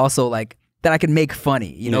saying? But also like that I could make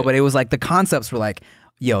funny, you know, but it was like the concepts were like,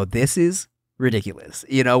 yo, this is ridiculous,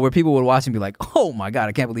 you know, where people would watch and be like, oh my God,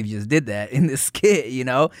 I can't believe you just did that in this skit, you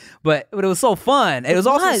know, but it was so fun. It was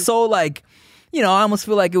also so like, you know, I almost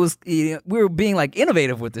feel like it was, you know, we were being like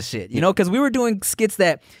innovative with the shit, you know, because we were doing skits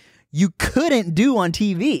that you couldn't do on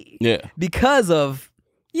TV because of,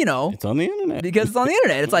 you know, it's on the internet. Because it's on the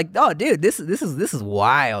internet. It's like, oh, dude, this is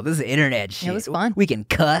wild. This is internet shit. It was fun. We can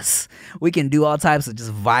cuss. We can do all types of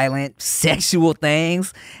just violent, sexual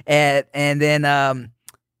things, and then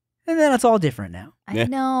it's all different now. I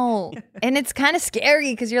know, and it's kind of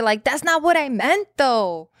scary because you're like, that's not what I meant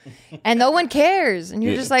though, and no one cares, and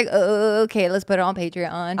you're just like, okay, let's put it on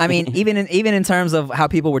Patreon. I mean, even in terms of how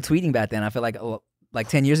people were tweeting back then, I feel like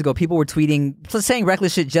 10 years ago, people were tweeting, saying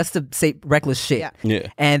reckless shit just to say reckless shit. Yeah.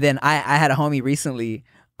 And then I had a homie recently,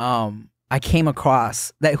 I came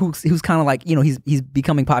across that who's kind of like, you know, he's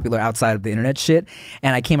becoming popular outside of the internet shit.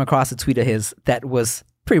 And I came across a tweet of his that was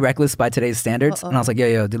pretty reckless by today's standards. And I was like,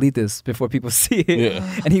 yo, delete this before people see it.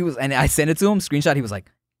 Yeah. And I sent it to him, screenshot. He was like,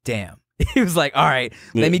 damn. He was like, all right,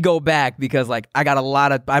 let me go back because like I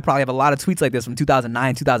probably have a lot of tweets like this from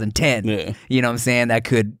 2009, 2010. Yeah. You know what I'm saying? That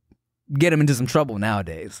could get him into some trouble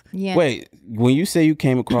nowadays. Yeah. Wait, when you say you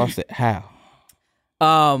came across it, how?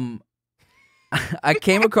 I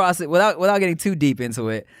came across it without getting too deep into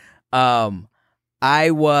it. Sometimes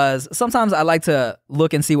I like to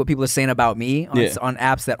look and see what people are saying about me on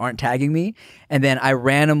apps that aren't tagging me, and then I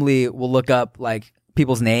randomly will look up like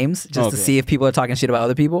people's names just to see if people are talking shit about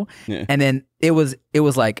other people. Yeah. And then it was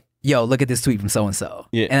like, yo, look at this tweet from so and so.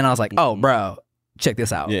 Yeah. And then I was like, oh, bro, check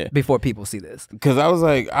this out before people see this. Because I was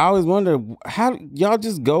like, I always wonder, how y'all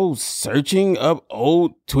just go searching up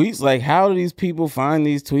old tweets? Like, how do these people find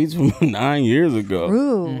these tweets from 9 years ago?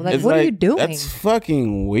 True. Like, what are you doing? That's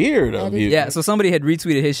fucking weird of you. Yeah, so somebody had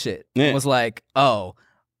retweeted his shit and was like, oh,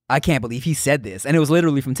 I can't believe he said this. And it was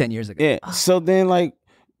literally from 10 years ago. Yeah. So then, like,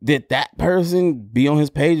 did that person be on his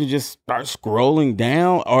page and just start scrolling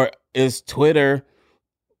down? Or is Twitter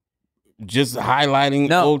just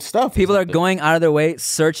highlighting old stuff? People are going out of their way,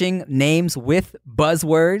 searching names with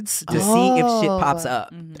buzzwords to see if shit pops up.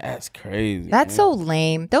 That's crazy. That's so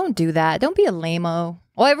lame. Don't do that. Don't be a lame-o.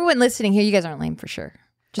 Well, everyone listening here, you guys aren't lame for sure.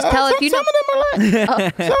 Just tell if you know. Some of them are lame.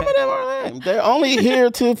 Some of them are lame. They're only here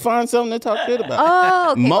to find something to talk shit about.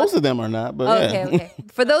 Oh, okay. Most of them are not, but okay.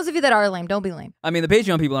 For those of you that are lame, don't be lame. I mean, the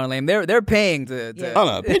Patreon people aren't lame. They're paying to. Oh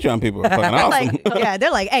no, Patreon people are fucking awesome.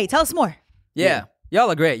 They're like, hey, tell us more. Yeah. Y'all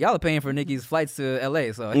are great. Y'all are paying for Nikki's flights to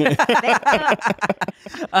LA. So,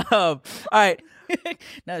 all right.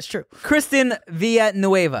 That's true. Kristen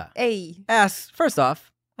Villanueva asks, first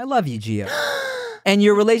off, I love you, Gio. And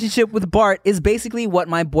your relationship with Bart is basically what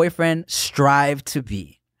my boyfriend strived to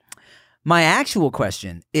be. My actual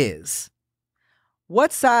question is,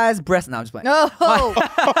 what size breast? No, I'm just playing. No. What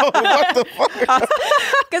the fuck?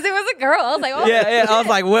 Because it was a girl. I was like, oh. Yeah. I was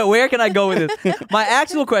like, where can I go with this? My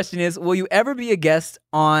actual question is, will you ever be a guest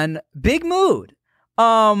on Big Mood?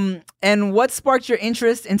 And what sparked your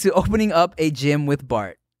interest into opening up a gym with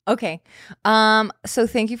Bart? Okay. So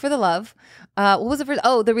thank you for the love. What was the first?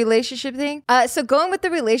 Oh, the relationship thing. So going with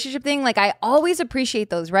the relationship thing, like I always appreciate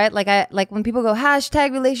those, right? Like when people go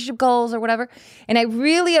hashtag relationship goals or whatever, and I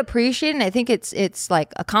really appreciate it. And I think it's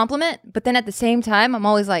like a compliment. But then at the same time, I'm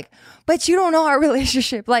always like, but you don't know our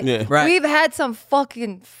relationship. Like we've had some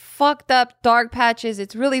fucking fucked up dark patches.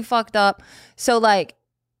 It's really fucked up. So like,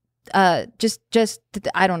 just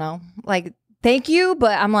I don't know. Like, thank you,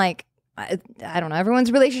 but I'm like, I don't know.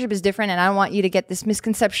 Everyone's relationship is different, and I don't want you to get this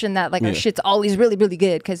misconception that like our shit's always really, really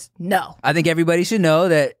good. Because no, I think everybody should know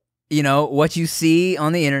that what you see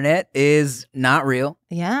on the internet is not real.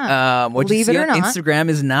 Yeah, what believe you see it or on not, Instagram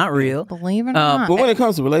is not real. Believe it or not. But when it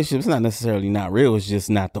comes to relationships, it's not necessarily not real. It's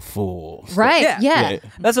just not the full stuff. Right? Yeah,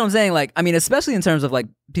 that's what I'm saying. Like, I mean, especially in terms of like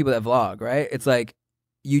people that vlog, right? It's like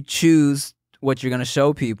you choose what you're going to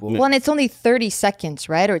show people. Well, and it's only 30 seconds,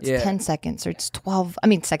 right? Or it's 10 seconds, or it's 12,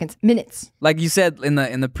 minutes. Like you said in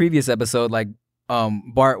the previous episode, like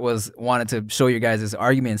Bart wanted to show you guys his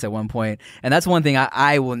arguments at one point. And that's one thing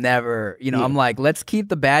I will never, I'm like, let's keep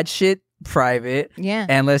the bad shit private. Yeah.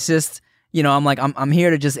 And let's just, I'm like, I'm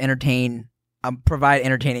here to just entertain, provide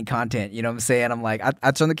entertaining content. You know what I'm saying? I'm like,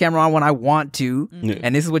 I turn the camera on when I want to.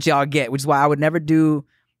 And this is what y'all get, which is why I would never do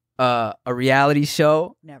a reality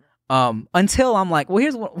show. Never. Until I'm like, well,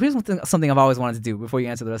 here's something I've always wanted to do before you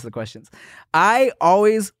answer the rest of the questions. I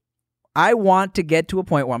want to get to a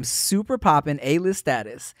point where I'm super popping A-list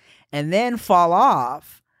status and then fall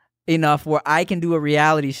off enough where I can do a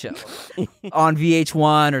reality show on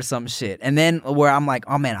VH1 or some shit. And then where I'm like,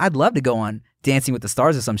 oh man, I'd love to go on Dancing with the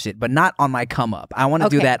Stars or some shit, but not on my come up. I want to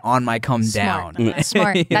do that on my come down.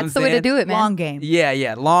 Smart. That's the way to do it, man. Long game.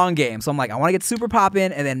 Yeah, long game. So I'm like, I want to get super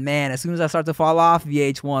poppin', and then man, as soon as I start to fall off,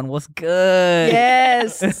 VH1, what's good?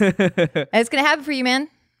 Yes. And it's gonna happen for you, man.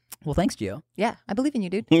 Well, thanks, Gio. Yeah, I believe in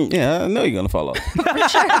you, dude. Yeah, I know you're gonna fall off. For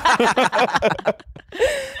sure.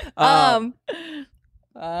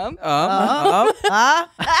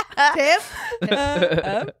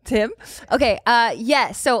 Tim. Okay.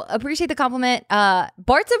 Yeah. So appreciate the compliment.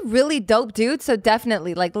 Bart's a really dope dude. So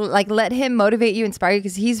definitely, like let him motivate you, inspire you,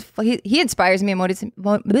 because he inspires me and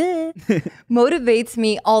motivates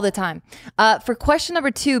me all the time. For question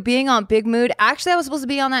number 2, being on Big Mood. Actually, I was supposed to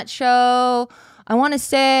be on that show, I want to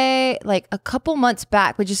say like a couple months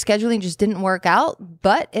back, but just scheduling just didn't work out.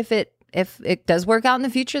 But if it does work out in the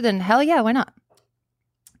future, then hell yeah, why not?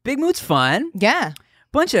 Big Mood's fun. Yeah.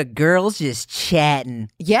 Bunch of girls just chatting.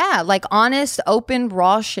 Yeah, like honest, open,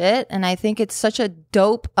 raw shit. And I think it's such a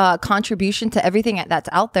dope contribution to everything that's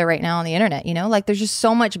out there right now on the internet. Like there's just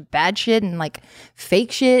so much bad shit and like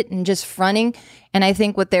fake shit and just fronting. And I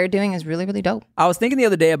think what they're doing is really, really dope. I was thinking the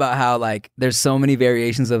other day about how like there's so many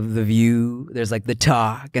variations of The View. There's like The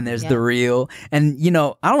Talk and there's The Real. And I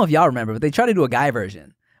don't know if y'all remember, but they tried to do a guy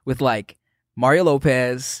version with like Mario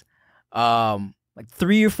Lopez, like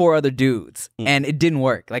 3 or 4 other dudes, and it didn't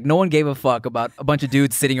work. Like no one gave a fuck about a bunch of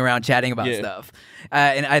dudes sitting around chatting about stuff.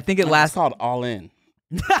 And I think it It's lasts. called All In.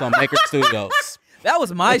 It's on Maker Studios. That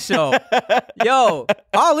was my show. Yo,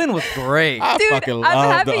 All In was great. I Dude, fucking I'm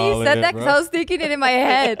love happy the you All said In, that because bro. I was thinking it in my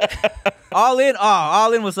head. All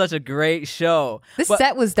In was such a great show. The But-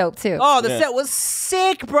 set was dope too. Oh, the Yeah. set was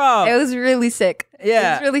sick, bro. It was really sick.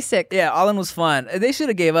 Yeah. It was really sick. Yeah, All In was fun. They should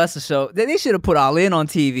have gave us a show. They should have put All In on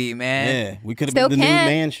TV, man. Yeah, we could have Still been the can.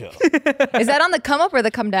 new man show. Is that on the come up or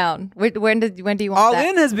the come down? When do you want All that?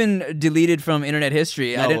 In has been deleted from internet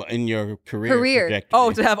history. I No, didn't. in your career. Career. trajectory.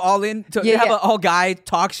 Oh, to have All In, to Yeah, have yeah. an all guy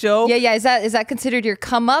talk show. Yeah. Is that considered your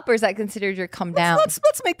come up or is that considered your come down? Let's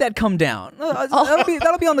make that come down.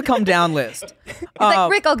 That'll be on the come down list. It's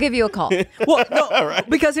like, Rick, I'll give you a call. Well, no,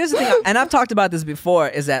 because here's the thing, and I've talked about this before,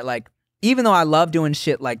 is that like, even though I love doing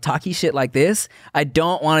shit like talky shit like this, I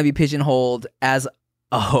don't want to be pigeonholed as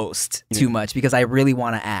a host too much because I really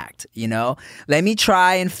want to act, you know? Let me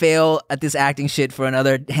try and fail at this acting shit for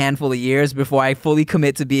another handful of years before I fully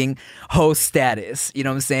commit to being host status. You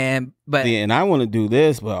know what I'm saying? But Yeah, and I want to do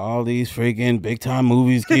this, but all these freaking big time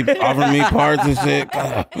movies keep offering me parts and shit.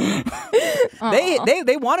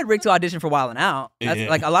 they wanted Rick to audition for Wild 'N Out. That's, Yeah.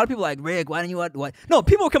 like a lot of people are like, Rick, why don't you what? No,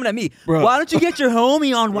 people were coming at me. Bro. Why don't you get your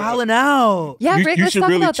homie on Wild 'N Out? Yeah, you Rick, you let's should talk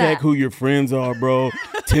really about check that. who your friends are, bro.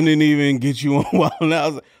 Tim didn't even get you on Wild 'N Out. I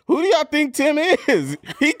was like, who do y'all think Tim is?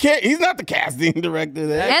 He can't. He's not the casting director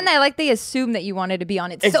there. And I like they assume that you wanted to be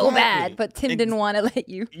on it so Exactly. bad, but Tim didn't want to let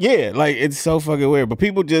you. Yeah, like it's so fucking weird. But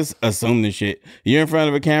people just assume this shit. You're in front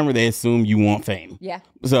of a camera, they assume you want fame. Yeah.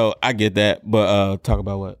 So I get that. But talk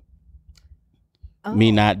about what?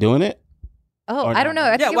 Me not doing it? Oh, Or I don't know.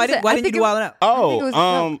 I Yeah, think it why was a- didn't why I didn't you think do it- Wild 'N Out? I think it was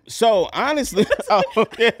a joke. So honestly,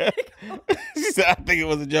 yeah. She said I think it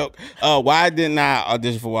was a joke. Why didn't I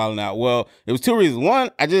audition for Wild 'N Out? Well, it was 2 reasons. One,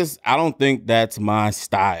 I don't think that's my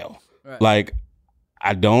style. Right. Like,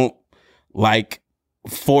 I don't like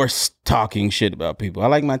forced talking shit about people. I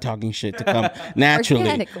like my talking shit to come naturally.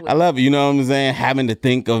 Organically. I love it. You know what I'm saying? Having to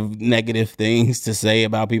think of negative things to say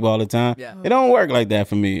about people all the time. Yeah. It don't work like that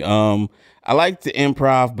for me. I like to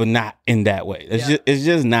improv, but not in that way. It's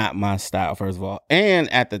just not my style, first of all.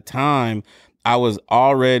 And at the time, I was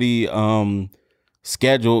already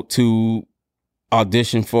scheduled to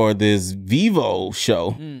audition for this Vivo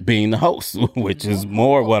show, being the host, which is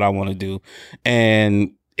more what I want to do.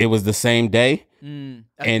 And it was the same day. That's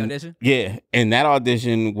the And audition? yeah, and that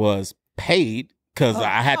audition was paid because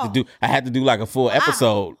I had to do like a full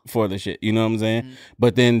episode for the shit. You know what I'm saying?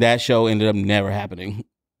 But then that show ended up never happening.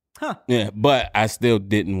 Huh. Yeah, but I still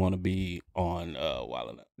didn't want to be on Wild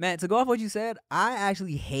 'N Out. Man, to go off what you said, I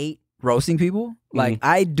actually hate roasting people. Like,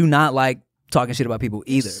 I do not like talking shit about people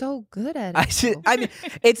either. So good at it. I mean,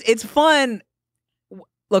 it's fun.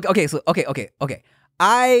 Look, okay, so okay.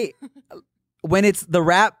 When it's the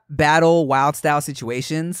rap battle wild style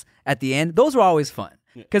situations at the end, those were always fun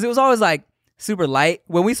because it was always like super light.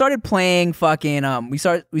 When we started playing fucking we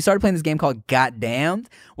started playing this game called Goddamned,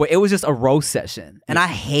 where it was just a roast session, and I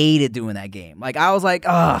hated doing that game. Like I was like,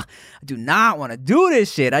 ugh, I do not want to do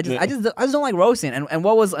this shit. I just don't like roasting. And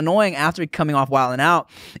what was annoying after coming off Wild 'N Out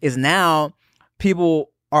is now people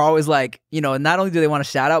are always like, you know, not only do they want to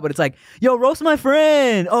shout out, but it's like, yo, roast my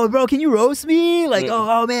friend. Oh, bro, can you roast me? Like,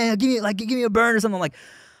 oh man, give me a burn or something. Like,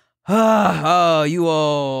 you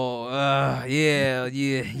all, yeah,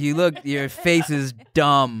 you look, your face is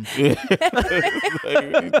dumb.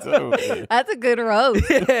 That's a good roast.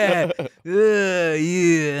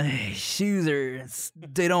 Yeah, shoes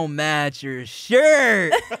they don't match your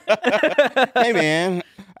shirt. Hey man,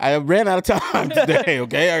 I ran out of time today.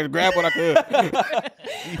 Okay, I grabbed what I could.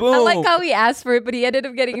 Boom. I like how he asked for it, but he ended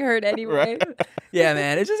up getting hurt anyway. Yeah,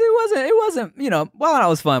 man, it wasn't, you know, well, it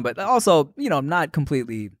was fun, but also, you know, not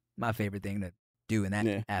completely my favorite thing to do in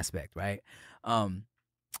that aspect, right?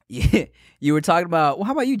 Yeah, you were talking about, well,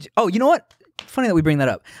 how about you? Oh, you know what? Funny that we bring that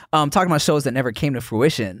up. Talking about shows that never came to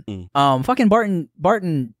fruition. Fucking Bart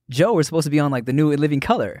and Joe were supposed to be on like the new Living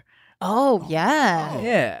Color. Oh yeah,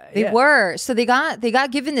 Yeah, they were. So they got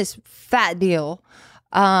given this fat deal,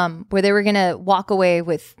 where they were gonna walk away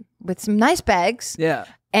with some nice bags. Yeah.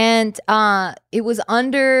 And it was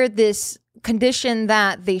under this condition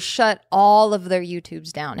that they shut all of their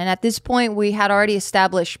YouTubes down. And at this point, we had already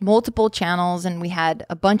established multiple channels and we had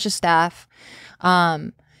a bunch of staff.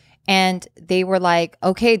 And they were like,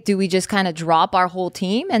 okay, do we just kind of drop our whole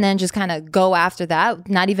team and then just kind of go after that,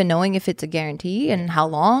 not even knowing if it's a guarantee and how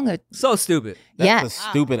long? Or, So stupid. That's a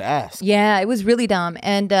stupid ask. yeah, it was really dumb.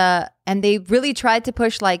 And they really tried to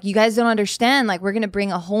push, like, you guys don't understand, like, we're going to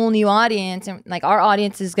bring a whole new audience and like our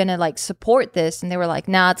audience is going to like support this. And they were like,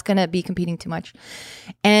 nah, it's going to be competing too much.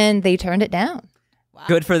 And they turned it down.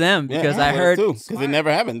 Good for them because I heard because it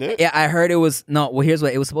never happened, dude. Yeah, I heard it was here's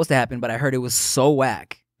what it was supposed to happen, but I heard it was so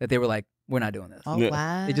whack that they were like, we're not doing this. Oh,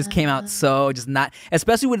 wow. It just came out so just not,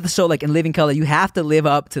 especially with the show like In Living Color, you have to live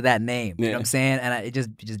up to that name. You know what I'm saying? And it just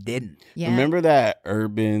didn't. Yeah. Remember that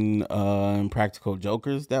Urban and Practical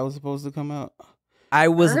Jokers that was supposed to come out? I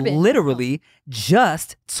was literally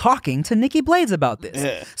just talking to Nikki Blades about this.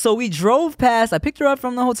 Yeah. So we drove past, I picked her up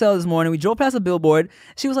from the hotel this morning. We drove past a billboard.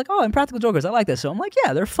 She was like, oh, Impractical Jokers, I like that show. I'm like,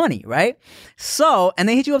 yeah, they're funny, right? So, and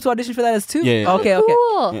they hit you up to audition for that as too? Yeah. Okay.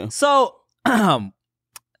 Cool. Yeah. So,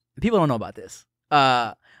 people don't know about this.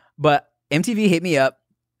 But MTV hit me up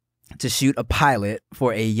to shoot a pilot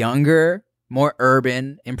for a younger, more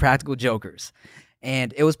urban Impractical Jokers.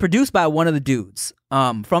 And it was produced by one of the dudes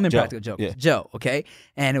from Impractical Jokers, yeah. Joe, okay?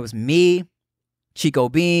 And it was me, Chico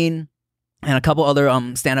Bean, and a couple other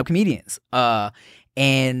stand-up comedians.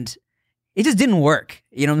 And it just didn't work.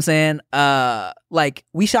 You know what I'm saying? Like,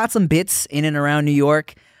 we shot some bits in and around New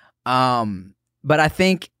York. But I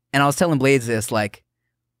think, and I was telling Blades this, like,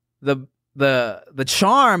 the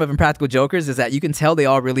charm of Impractical Jokers is that you can tell they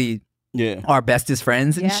all really are bestest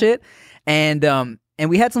friends and shit. And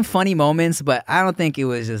we had some funny moments, but I don't think it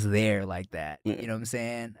was just there like that. You know what I'm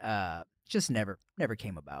saying? Just never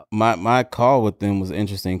came about. My call with them was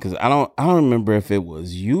interesting because I don't remember if it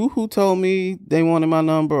was you who told me they wanted my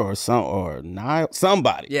number or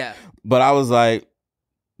somebody. Yeah. But I was like,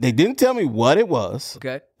 they didn't tell me what it was.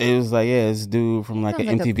 Okay. It was like, yeah, this dude from like Sounds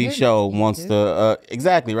an like a MTV good show scheme, wants dude. to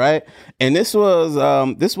exactly, right? And this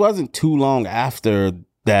wasn't too long after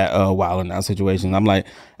that Wild 'N Out situation. I'm like,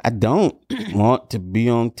 I don't want to be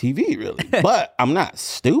on TV really, but I'm not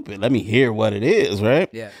stupid. Let me hear what it is, right?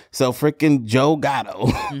 Yeah. So freaking Joe Gatto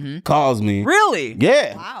calls me. Really?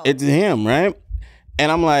 Yeah. Wow. It's him, right?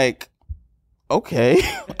 And I'm like, okay,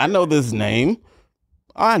 I know this name.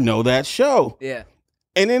 I know that show. Yeah.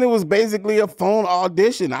 And then it was basically a phone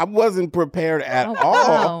audition. I wasn't prepared at Oh, all.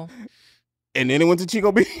 wow. And then it went to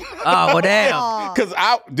Chico B. Oh, well, damn. Because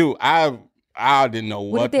I didn't know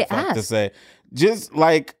what did the they fuck to ask? say. Just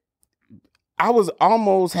like, I was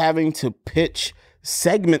almost having to pitch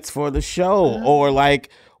segments for the show or like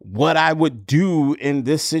what I would do in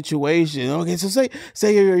this situation. Okay, so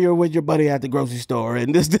say you're with your buddy at the grocery store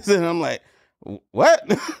and this, and I'm like, what?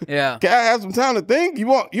 Yeah. Can I have some time to think? You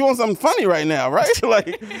want something funny right now, right?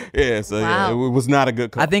 Like, yeah. So yeah, Wow. it was not a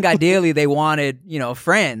good call. I think ideally they wanted,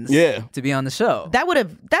 friends Yeah. to be on the show. That would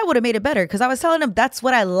have made it better because I was telling him that's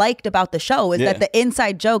what I liked about the show is Yeah. that the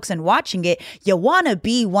inside jokes and watching it, you want to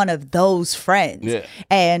be one of those friends. Yeah.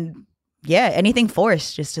 And yeah, anything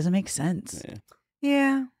forced just doesn't make sense. Yeah.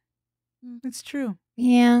 Yeah. It's true.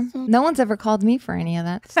 Yeah. No one's ever called me for any of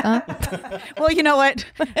that stuff. Well, you know what?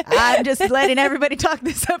 I'm just letting everybody talk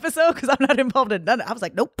this episode because I'm not involved in none. I was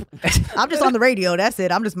like, nope. I'm just on the radio. That's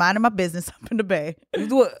it. I'm just minding my business up in the Bay.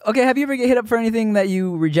 Okay, have you ever get hit up for anything that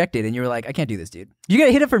you rejected and you were like, I can't do this, dude? You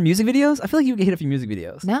get hit up for music videos? I feel like you get hit up for music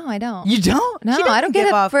videos. No, I don't. You don't? No, She I doesn't don't get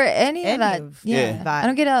give up off for any of any that. of Yeah. that I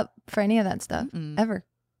don't get up for any of that stuff Mm-mm. ever.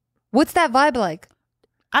 What's that vibe like?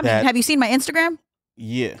 I mean, That- have you seen my Instagram?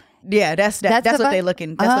 Yeah. Yeah, that's the what vibe? they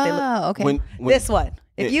looking. That's what they look. Oh, okay. When This one.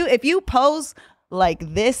 If you pose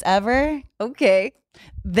like this ever, Okay.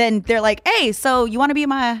 then they're like, hey, so you want to be in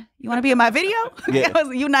my video? Yeah.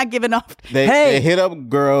 You not giving off. They hit up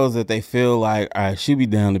girls that they feel like, all right, she'd be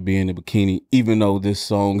down to be in a bikini, even though this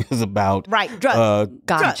song is about Right, drugs.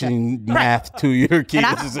 Gotcha. teaching math to your kids. And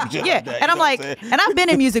or some shit yeah, like that, and you I'm know like, what I'm saying? and I've been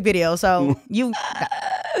in music videos, so you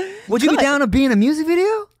Would you be down to be in a music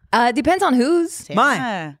video? Depends on whose.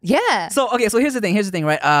 Mine. Yeah. So here's the thing,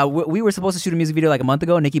 right? We were supposed to shoot a music video like a month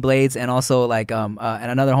ago, Nikki Blades and also like and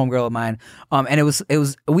another homegirl of mine. And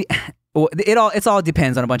it all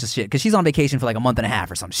depends on a bunch of shit because she's on vacation for like a month and a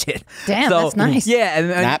half or some shit. Damn, that's nice. Yeah, and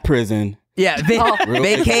Not prison. yeah, Real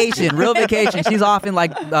vacation, real vacation. She's off in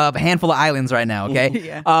like a handful of islands right now. Okay.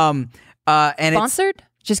 Yeah. And it's, Sponsored?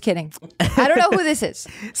 Just kidding. I don't know who this is.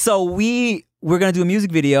 so we're gonna do a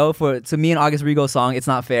music video to me and August Rigo's song "It's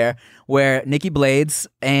Not Fair," where Nikki Blades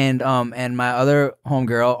and my other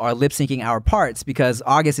homegirl are lip syncing our parts because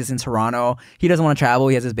August is in Toronto. He doesn't want to travel.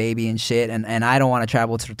 He has his baby and shit, and I don't want to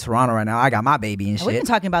travel to Toronto right now. I got my baby and We've been shit.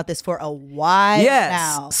 talking about this for a while Yes.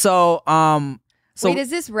 now. So So Wait, is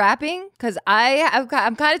this rapping? Because I'm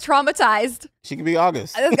kind of traumatized. She could be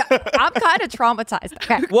August. I'm kind of traumatized.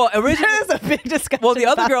 Okay. well, originally, There's a big discussion. well, the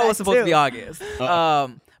other about girl that, was supposed to be too. August.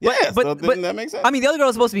 Yeah, so doesn't that make sense? I mean, the other girl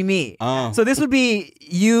was supposed to be me. So this would be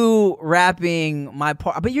you rapping my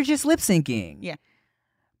part, but you're just lip syncing. Yeah.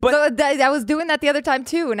 But so I was doing that the other time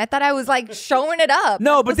too, and I thought I was like showing it up.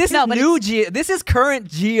 no, but this No, is but new Geo. This is current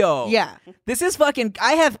Geo. Yeah. This is fucking.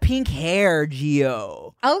 I have pink hair,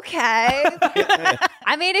 Geo. Okay.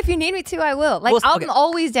 I mean, if you need me to, I will. Like, Well, I'm okay.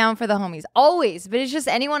 always down for the homies. Always. But it's just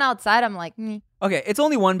anyone outside, I'm like, Okay, it's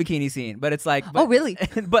only one bikini scene, but it's like. Oh, really?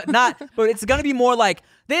 But not. But it's gonna be more like.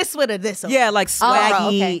 This would have this. Yeah, like swaggy.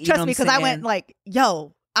 okay. you know Trust what me, I'm because I saying? went like,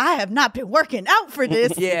 yo, I have not been working out for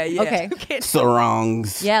this. Yeah, yeah. okay.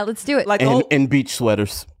 Sarongs. Yeah, let's do it. Like the And, whole, and beach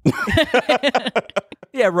sweaters.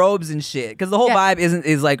 yeah, robes and shit. Because the whole Yeah. vibe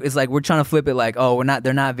is like we're trying to flip it like, oh,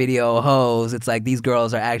 they're not video hoes. It's like these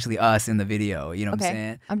girls are actually us in the video. You know what I'm Okay.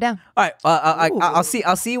 saying? I'm down. All right,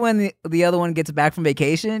 I'll see when the other one gets back from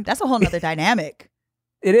vacation. That's a whole nother dynamic.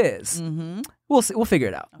 It is. Mm-hmm. We'll see. We'll figure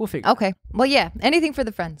it out. We'll figure. It out. Okay. Well, yeah. Anything for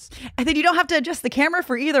the friends. And then you don't have to adjust the camera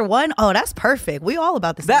for either one. Oh, that's perfect. We all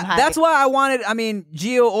about the same height. That's why I wanted. I mean,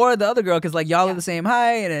 Gio or the other girl, because like y'all are the same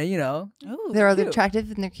height, and you know. Ooh, They're cute.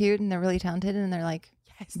 attractive and they're cute and they're really talented and they're like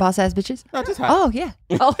boss ass bitches. No, just high. Oh, yeah.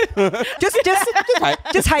 Oh, just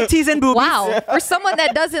height, tees, and boobies. wow. For someone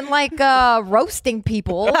that doesn't like roasting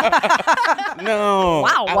people. No.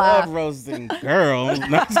 Wow. I love roasting girls.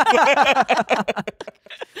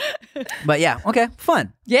 But yeah, okay,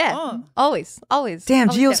 fun. Yeah. Oh. Always. Always. Damn,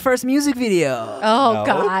 Always Gio's down. first music video. Oh, No.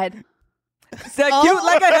 God. That cute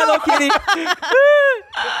like a Hello Kitty.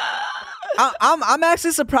 I'm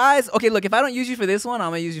actually surprised. Okay, look, if I don't use you for this one, I'm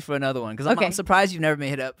gonna use you for another one because I'm, Okay. I'm surprised you've never been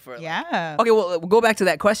hit up for. Yeah. Okay, well, we'll go back to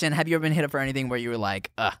that question. Have you ever been hit up for anything where you were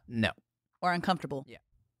like, no? Or uncomfortable. Yeah.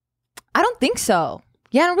 I don't think so.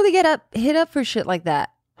 Yeah, I don't really get hit up for shit like that.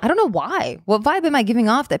 I don't know why. What vibe am I giving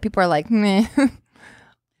off that people are like, meh?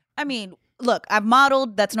 I mean, look, I've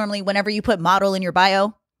modeled. That's normally whenever you put model in your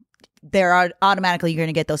bio, there are automatically you're going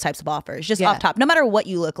to get those types of offers just Yeah. off top, no matter what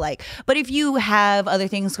you look like. But if you have other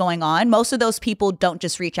things going on, most of those people don't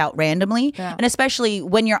just reach out randomly. Yeah. And especially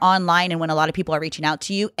when you're online and when a lot of people are reaching out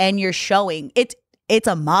to you and you're showing it's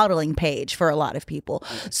a modeling page for a lot of people.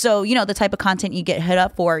 So, you know, the type of content you get hit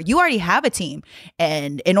up for, you already have a team.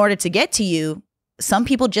 And in order to get to you, some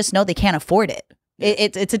people just know they can't afford it.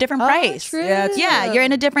 It's a different price. True. Yeah, it's Yeah, you're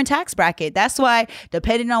in a different tax bracket. That's why,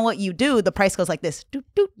 depending on what you do, the price goes like this. Doop,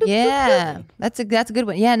 doop, doop, Yeah, doop, doop. that's a good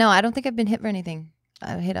one. Yeah, no, I don't think I've been hit for anything.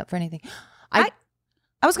 Hit up for anything. I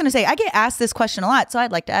was gonna say I get asked this question a lot, so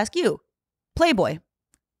I'd like to ask you, Playboy.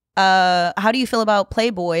 How do you feel about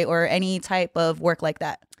Playboy or any type of work like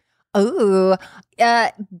that? Oh,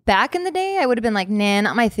 back in the day, I would have been like, nah,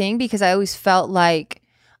 not my thing, because I always felt like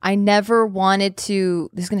I never wanted to.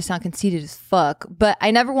 This is gonna sound conceited as fuck, but I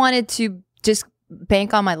never wanted to just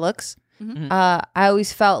bank on my looks. Mhm. I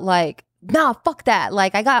always felt like, nah, fuck that.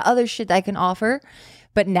 Like, I got other shit that I can offer,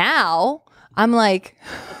 but now I'm like,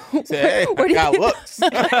 Say, hey, where do I got you- looks.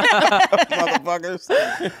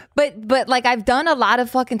 Motherfuckers. But like I've done a lot of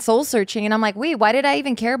fucking soul searching and I'm like, wait, why did I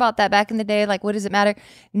even care about that back in the day? Like, what does it matter?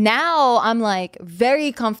 Now I'm like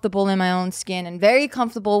very comfortable in my own skin and very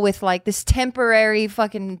comfortable with like this temporary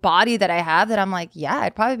fucking body that I have that I'm like, yeah,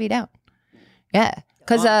 I'd probably be down. Yeah.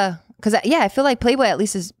 Cause yeah, I feel like Playboy at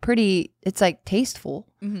least is pretty, it's like tasteful.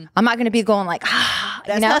 Mhm. I'm not going to be going like, That's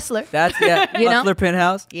you know? hustler. That's You know? Hustler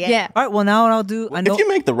Penthouse. Yeah. All right. Well, now what I'll do, I know. If you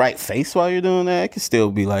make the right face while you're doing that, it can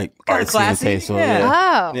still be like Kinda artsy and classy, tasteful. yeah.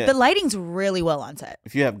 Yeah. Oh. Yeah. The lighting's really well on set.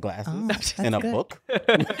 If you have glasses that's and a good. book,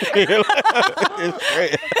 it's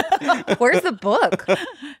great. Where's the book? Up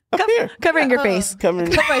here. Covering your face.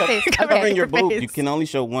 Covering, Cover my face. covering Okay. your boob. face. You can only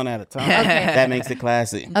show one at a time. Okay. That makes it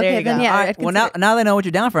classy. Okay, you then go. yeah. All I'd right. Well, consider now it. that I know what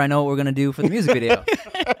you're down for, I know what we're gonna do for the music video.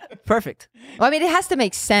 Perfect. Well, I mean, it has to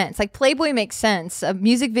make sense. Like Playboy makes sense. A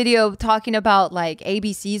music video talking about like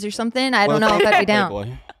ABCs or something. I don't know if I'd be down.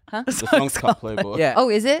 Playboy. Huh? The song's called Playboy. Yeah. Oh,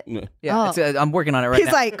 is it? Yeah. Yeah. Oh. It's, I'm working on it right He's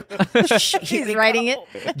now. like, shh, He's writing it.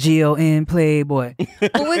 Geo in Playboy.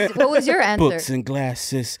 What was your answer? Books and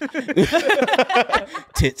glasses,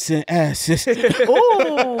 tits and asses.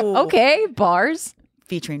 ooh. Okay, bars.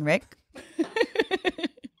 Featuring Rick.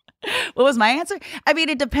 What was my answer? I mean,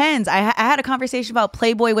 it depends. I had a conversation about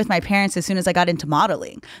Playboy with my parents as soon as I got into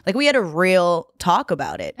modeling. Like, we had a real talk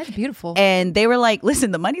about it. That's beautiful. And they were like,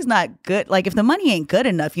 listen, the money's not good. Like, if the money ain't good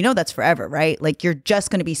enough, you know that's forever, right? Like, you're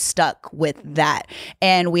just going to be stuck with that.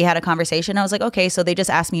 And we had a conversation. I was like, okay, so they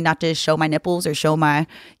just asked me not to show my nipples or show my,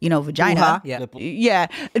 vagina. Hoo-ha. Yeah. Yeah.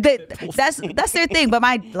 That's their thing. But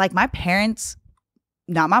my parents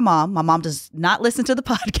not my mom. My mom does not listen to the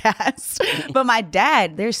podcast, but my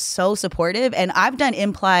dad, they're so supportive. And I've done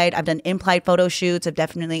implied photo shoots.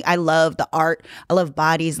 I love the art. I love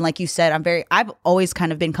bodies. And like you said, I've always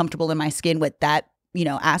kind of been comfortable in my skin with that,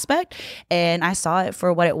 aspect. And I saw it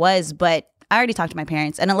for what it was, but I already talked to my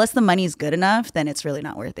parents. And unless the money's good enough, then it's really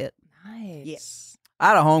not worth it. Nice. Yes. I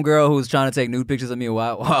had a homegirl who was trying to take nude pictures of me a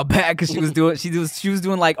while back because she was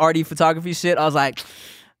doing like arty photography shit. I was like,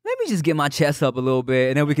 let me just get my chest up a little bit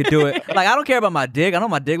and then we could do it. Like, I don't care about my dick. I know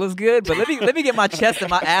my dick looks good, but let me get my chest and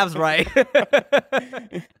my abs right.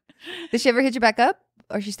 Did she ever hit you back up,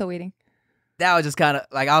 or is she still waiting? That was just kind of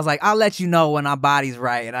like, I was like, I'll let you know when our body's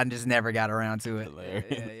right, and I just never got around to it.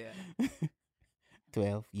 Yeah.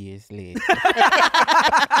 12 years later.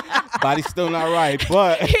 Body's still not right,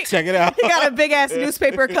 but check it out. He got a big ass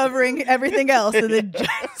newspaper covering everything else, and then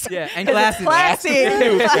and glasses. Classy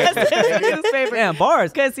newspaper. Damn,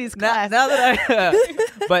 bars. Because he's classy. Now that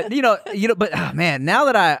but man, now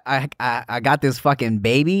that I got this fucking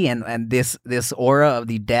baby and this aura of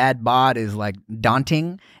the dad bod is like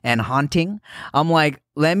daunting and haunting. I'm like,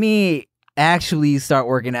 let me actually start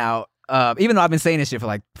working out. Even though I've been saying this shit for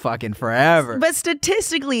like fucking forever. But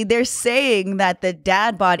statistically, they're saying that the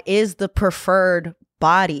dad bod is the preferred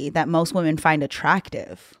body that most women find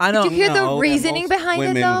attractive. I know. Did you hear the reasoning behind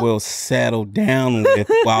it, though? Women will settle down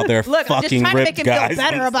with while they're Look, I'm just fucking trying to make ripped him guys. feel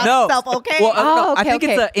better about No. himself, okay? Well, no, I okay, think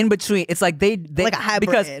it's in between. It's like they like a hybrid.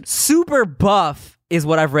 because super buff is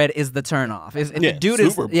what I've read is the turnoff. If the dude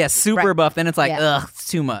is super Right. buff, then it's like Yeah. ugh, it's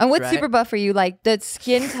too much. And what's right? super buff for you? Like the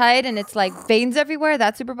skin tight and it's like veins everywhere?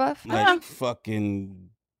 That's super buff? Like fucking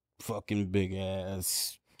big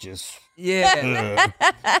ass. Just Yeah.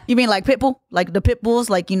 You mean like Pitbull? Like the pit bulls?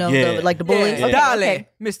 Like, Yeah. the bullies? Yeah. Okay, Dale, okay.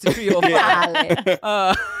 Mr.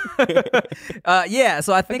 305. Yeah,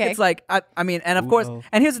 so I think Okay. it's like I mean, and of course,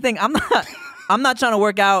 and here's the thing, I'm not trying to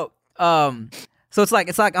work out so it's like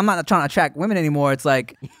I'm not trying to attract women anymore. It's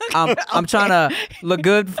like I'm trying to look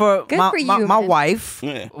good for Good my for you, my man. wife,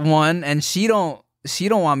 Yeah. one, and she don't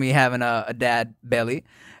want me having a dad belly.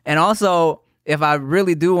 And also, if I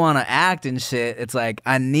really do want to act and shit, it's like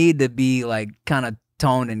I need to be like kind of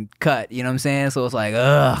toned and cut, you know what I'm saying? So it's like,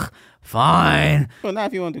 ugh, fine. well, not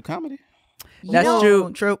if you want to do comedy. That's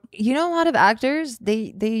true. True. You know, a lot of actors,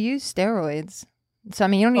 they use steroids. So, I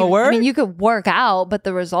mean, you don't Oh, even, word? I mean, you could work out, but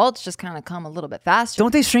the results just kind of come a little bit faster.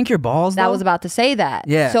 Don't they shrink your balls? That though? was about to say that.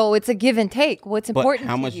 Yeah. So it's a give and take. What's But important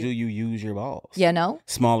how to much you? do you use your balls? You know?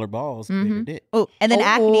 Smaller balls, bigger dick. Oh, and then Oh.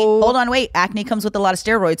 acne. Hold on, wait. Acne comes with a lot of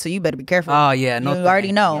steroids, so you better be careful. Oh yeah, no. You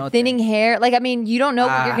already know. No Thinning hair. Like, I mean, you don't know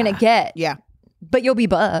what you're going to get, Yeah. but you'll be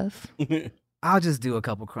buff. I'll just do a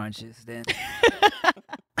couple crunches then,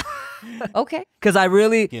 Okay. because I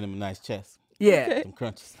really, Get him a nice chest. yeah, Some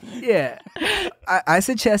crunches. yeah. I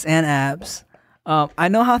said chest and abs. I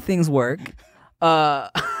know how things work.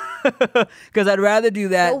 Because I'd rather do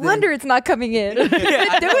that. No wonder it's not coming in. You're doing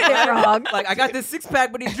it wrong. Like I got this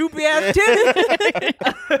 6-pack, but these droopy ass titties.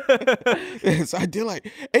 So I did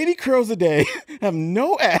like 80 curls a day. Have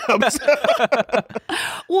no abs.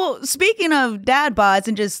 Well, speaking of dad bods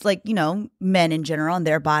and just like, men in general and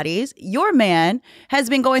their bodies, your man has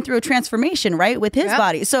been going through a transformation, right? With his Yep.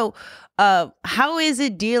 body. So how is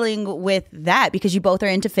it dealing with that? Because you both are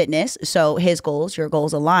into fitness. So his goals, your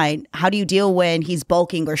goals align. How do you deal when he's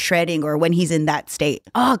bulking or shredding or when he's in that state?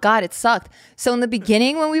 Oh, God, it sucked. So in the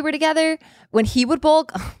beginning when we were together, when he would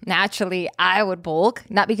bulk, naturally I would bulk.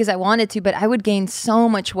 Not because I wanted to, but I would gain so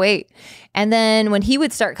much weight. And then when he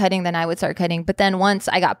would start cutting, then I would start cutting. But then once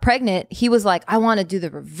I got pregnant, he was like, I want to do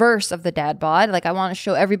the reverse of the dad bod. Like, I want to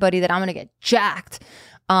show everybody that I'm going to get jacked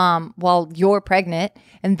while you're pregnant.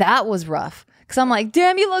 And that was rough. Cause I'm like,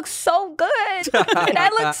 damn, you look so good. And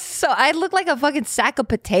I look like a fucking sack of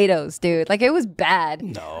potatoes, dude. Like, it was bad.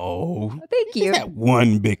 No. Thank you. That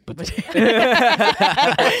one big potato.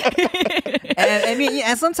 And I mean,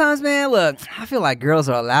 and sometimes, man, look, I feel like girls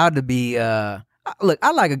are allowed to be. Look,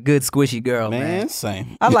 I like a good squishy girl, man. Man,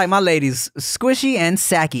 same. I like my ladies squishy and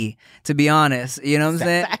sacky, to be honest. You know what I'm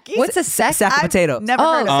saying? What's a sack? Sack of potato. Never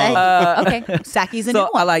Oh, heard of sack. that. Okay. Saki's a So new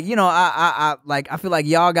one. I like, I feel like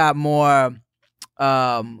y'all got more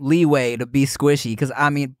leeway to be squishy, because I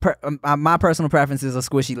mean, my personal preference is a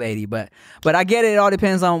squishy lady, but I get it. It all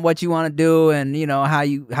depends on what you want to do and how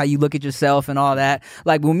you look at yourself and all that.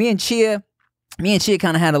 Like when me and Chia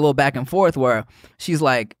kind of had a little back and forth where she's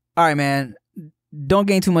like, all right, man, don't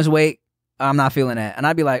gain too much weight. I'm not feeling that. And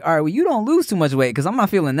I'd be like, all right, well, you don't lose too much weight because I'm not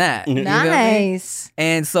feeling that. You know what I mean? Nice.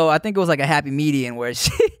 And so I think it was like a happy median where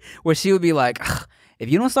she would be like, "Ugh, if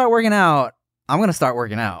you don't start working out, I'm gonna start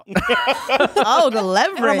working out. Oh, the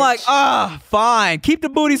leverage. And I'm like, fine. Keep the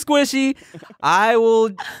booty squishy. I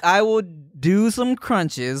will do some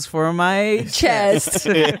crunches for my chest.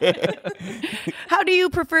 How do you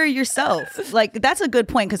prefer yourself? Like, that's a good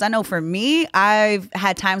point, because I know for me, I've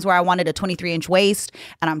had times where I wanted a 23-inch waist,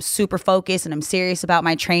 and I'm super focused and I'm serious about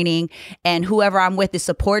my training, and whoever I'm with is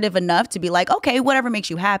supportive enough to be like, okay, whatever makes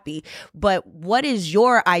you happy. But what is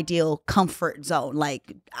your ideal comfort zone?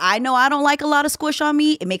 Like, I know I don't like a lot of squish on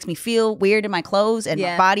me. It makes me feel weird in my clothes and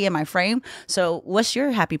my body and my frame. So what's your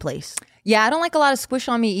happy place? Yeah, I don't like a lot of squish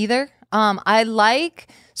on me either.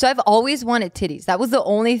 So I've always wanted titties. That was the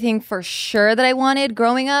only thing for sure that I wanted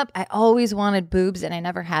growing up. I always wanted boobs, and I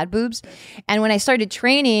never had boobs. And when I started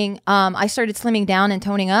training, I started slimming down and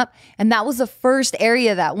toning up, and that was the first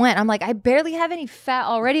area that went. I'm like, I barely have any fat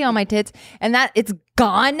already on my tits, and that it's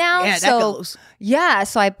gone now. Yeah, that goes. Yeah,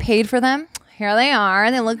 so I paid for them. Here they are,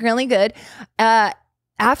 and they look really good.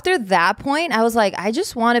 After that point, I was like, I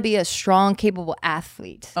just want to be a strong, capable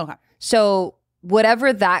athlete. Okay. So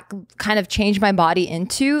whatever that kind of changed my body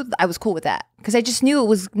into, I was cool with that, because I just knew it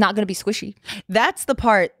was not going to be squishy. That's the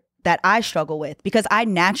part that I struggle with, because I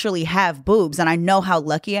naturally have boobs, and I know how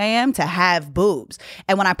lucky I am to have boobs.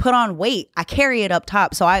 And when I put on weight, I carry it up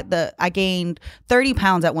top. So I gained 30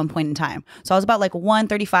 pounds at one point in time. So I was about like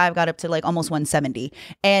 135, got up to like almost 170.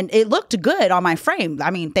 And it looked good on my frame.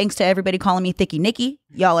 I mean, thanks to everybody calling me Thicky Nicky.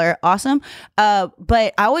 Y'all are awesome.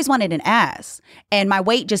 But I always wanted an ass, and my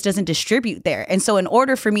weight just doesn't distribute there. And so in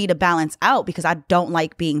order for me to balance out, because I don't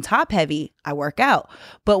like being top heavy, I work out.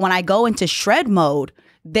 But when I go into shred mode,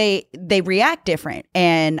 they react different,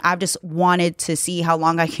 and I've just wanted to see how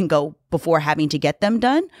long I can go before having to get them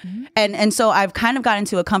done. Mm-hmm. And so I've kind of gotten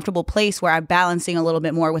to a comfortable place where I'm balancing a little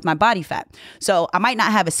bit more with my body fat. So I might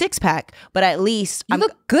not have a six pack, but at least you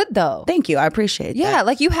look good though. Thank you. I appreciate that. Yeah,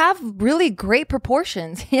 like you have really great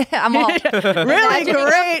proportions. Yeah, I'm all really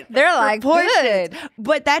great. They're like good.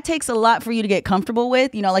 But that takes a lot for you to get comfortable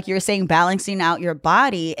with, like you were saying, balancing out your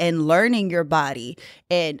body and learning your body.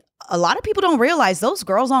 And a lot of people don't realize those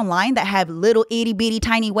girls online that have little itty bitty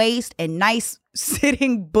tiny waist and nice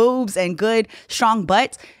sitting boobs and good strong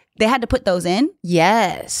butts, they had to put those in.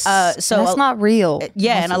 Yes. So that's not real.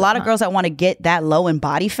 Yeah. And a lot of girls that want to get that low in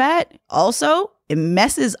body fat, also, it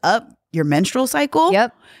messes up your menstrual cycle.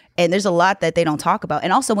 Yep. And there's a lot that they don't talk about.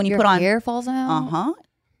 And also when you your put on hair falls out. Uh-huh.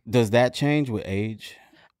 Does that change with age?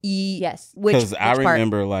 Yes. Because I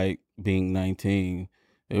remember like being 19.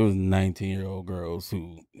 It was 19-year-old girls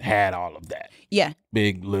who had all of that. Yeah.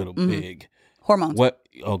 Big, little, big. Hormones. What?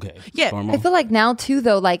 Okay. Yeah. Hormones. I feel like now too,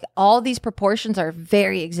 though, like all these proportions are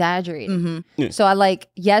very exaggerated. Mm-hmm. Yeah. So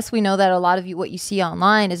yes, we know that a lot of what you see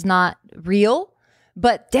online is not real,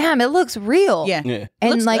 but damn, it looks real. Yeah. Yeah.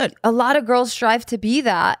 And Looks like good. a lot of girls strive to be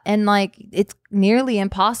that. And like, it's nearly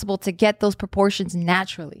impossible to get those proportions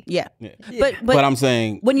naturally. Yeah. Yeah. But I'm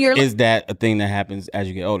saying, when you're is that a thing that happens as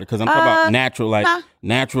you get older? Because I'm talking about natural, like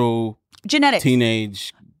natural genetics.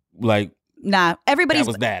 teenage, like Nah, everybody's that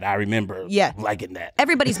was that. I remember liking that.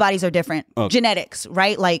 Everybody's bodies are different. Okay. Genetics,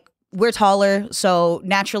 right? Like we're taller, so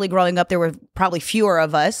naturally growing up there were probably fewer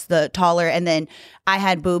of us, the taller, and then I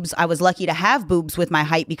had boobs. I was lucky to have boobs with my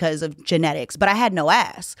height because of genetics, but I had no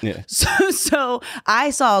ass. Yeah. So I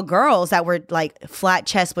saw girls that were like flat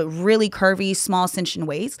chest but really curvy, small cinched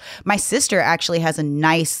waist. My sister actually has a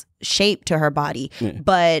nice shape to her body,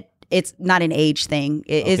 but it's not an age thing.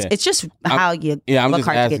 It's just how you. Yeah, I'm look just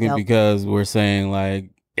hard to get asking help. because we're saying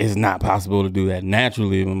like it's not possible to do that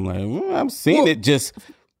naturally. I'm like, I'm seeing it just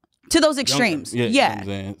to those extremes. Yeah, Yeah. you know what I'm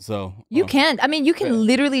saying? So You can. I mean, you can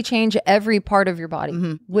literally change every part of your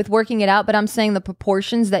body with working it out. But I'm saying the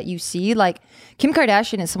proportions that you see, like Kim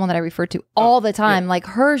Kardashian is someone that I refer to all the time. Like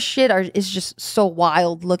her shit is just so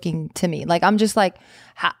wild looking to me. Like I'm just like,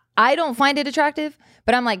 I don't find it attractive,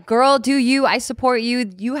 but I'm like, girl, do you? I support you.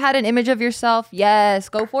 You had an image of yourself. Yes,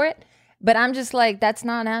 go for it. But I'm just like, that's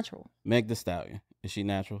not natural. Meg Thee Stallion, is she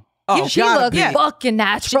natural? Oh, She looks fucking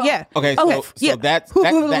natural. Yeah. Okay, so that's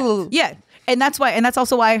Yeah. And that's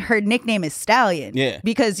also why her nickname is Stallion. Yeah.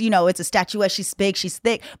 Because, it's a statuette. She's big, she's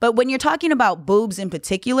thick. But when you're talking about boobs in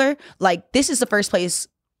particular, like this is the first place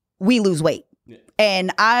we lose weight. Yeah.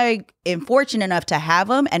 And I am fortunate enough to have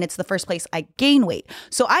them, and it's the first place I gain weight.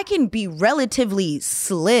 So I can be relatively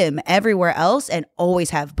slim everywhere else and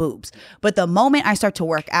always have boobs. But the moment I start to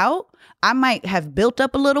work out, I might have built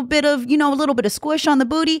up a little bit of, a little bit of squish on the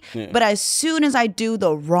booty. Yeah. But as soon as I do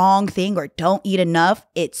the wrong thing or don't eat enough,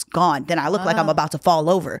 it's gone. Then I look like I'm about to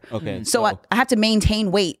fall over. Okay. So I have to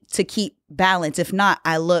maintain weight to keep balance. If not,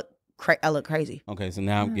 I look crazy. Okay. So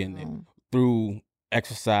now I'm getting it through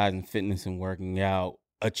exercise and fitness and working out.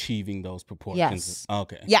 achieving those proportions. Yes.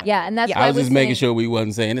 Okay. Yeah. Yeah, and that's Yeah. why I was just making saying, sure we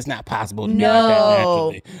wasn't saying it's not possible to No. do that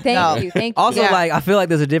naturally. Thank you. Thank you. Also, Yeah. like, I feel like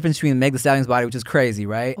there's a difference between Meg Thee Stallion's body, which is crazy,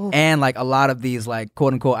 right? Oof. And like a lot of these like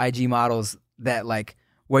quote unquote IG models that like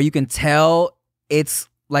where you can tell it's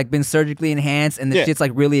like been surgically enhanced and the Yeah. shit's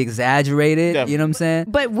like really exaggerated. Definitely. You know what I'm saying?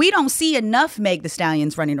 But we don't see enough Meg the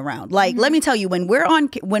Stallions running around. Like, let me tell you, when we're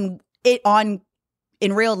on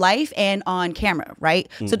in real life and on camera, right?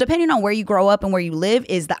 So depending on where you grow up and where you live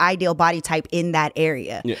is the ideal body type in that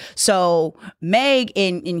area. Yeah. So Meg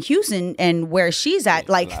in Houston and where she's at,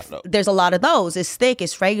 like there's a lot of those. It's thick,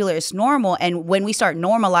 it's regular, it's normal. And when we start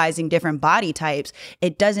normalizing different body types,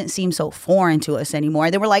 it doesn't seem so foreign to us anymore.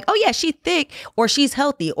 Then we're like, oh yeah, she's thick or she's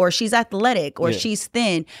healthy or she's athletic or she's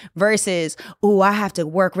thin versus, oh, I have to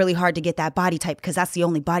work really hard to get that body type because that's the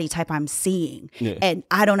only body type I'm seeing. Yeah. And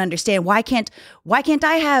I don't understand why can't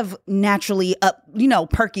I have naturally up,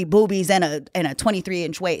 perky boobies and a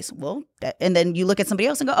 23-inch waist? Well, and then you look at somebody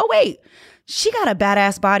else and go, oh wait, she got a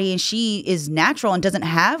badass body and she is natural and doesn't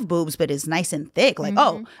have boobs, but is nice and thick. Like,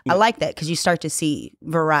 oh, I like that because you start to see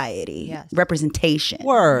variety, representation.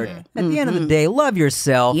 Word. At the end of the day, love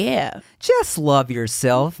yourself. Yeah. Just love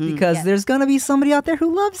yourself because there's gonna be somebody out there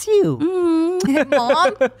who loves you.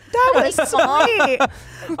 Mom, That was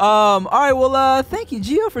sweet. All right, well, thank you,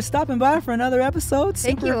 Gio, for stopping by for another episode.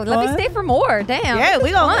 thank Super you. Let me fun. stay for more. Damn. Yeah, this we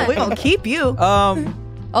is fun. gonna keep you.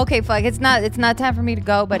 Okay, fuck. It's not time for me to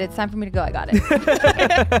go, but it's time for me to go. I got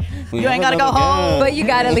it. You ain't gotta go home. But you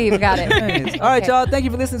gotta leave. Got it. All right, y'all. Thank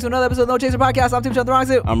you for listening to another episode of No Chaser Podcast. I'm Tim Chun the Wrong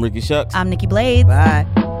Suit. I'm Ricky Shucks. I'm Nikki Blades. Bye.